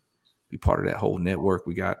be part of that whole network.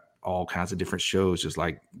 We got all kinds of different shows, just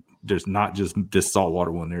like there's not just this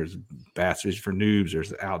saltwater one. There's Bass Fishing for Noobs. There's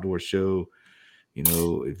the outdoor show,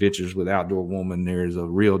 Adventures with Outdoor Woman. There's a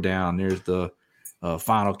Reel Down. There's the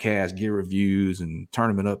Final Cast gear reviews and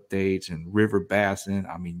tournament updates and river bassing.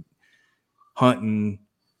 I mean, hunting,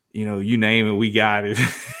 you name it, we got it.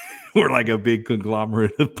 We're like a big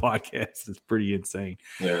conglomerate of podcasts. It's pretty insane.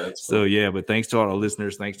 Yeah. But thanks to all our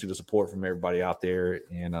listeners. Thanks to the support from everybody out there.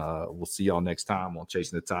 And we'll see y'all next time on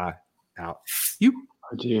Chasing the Tide. Out. You.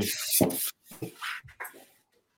 I do.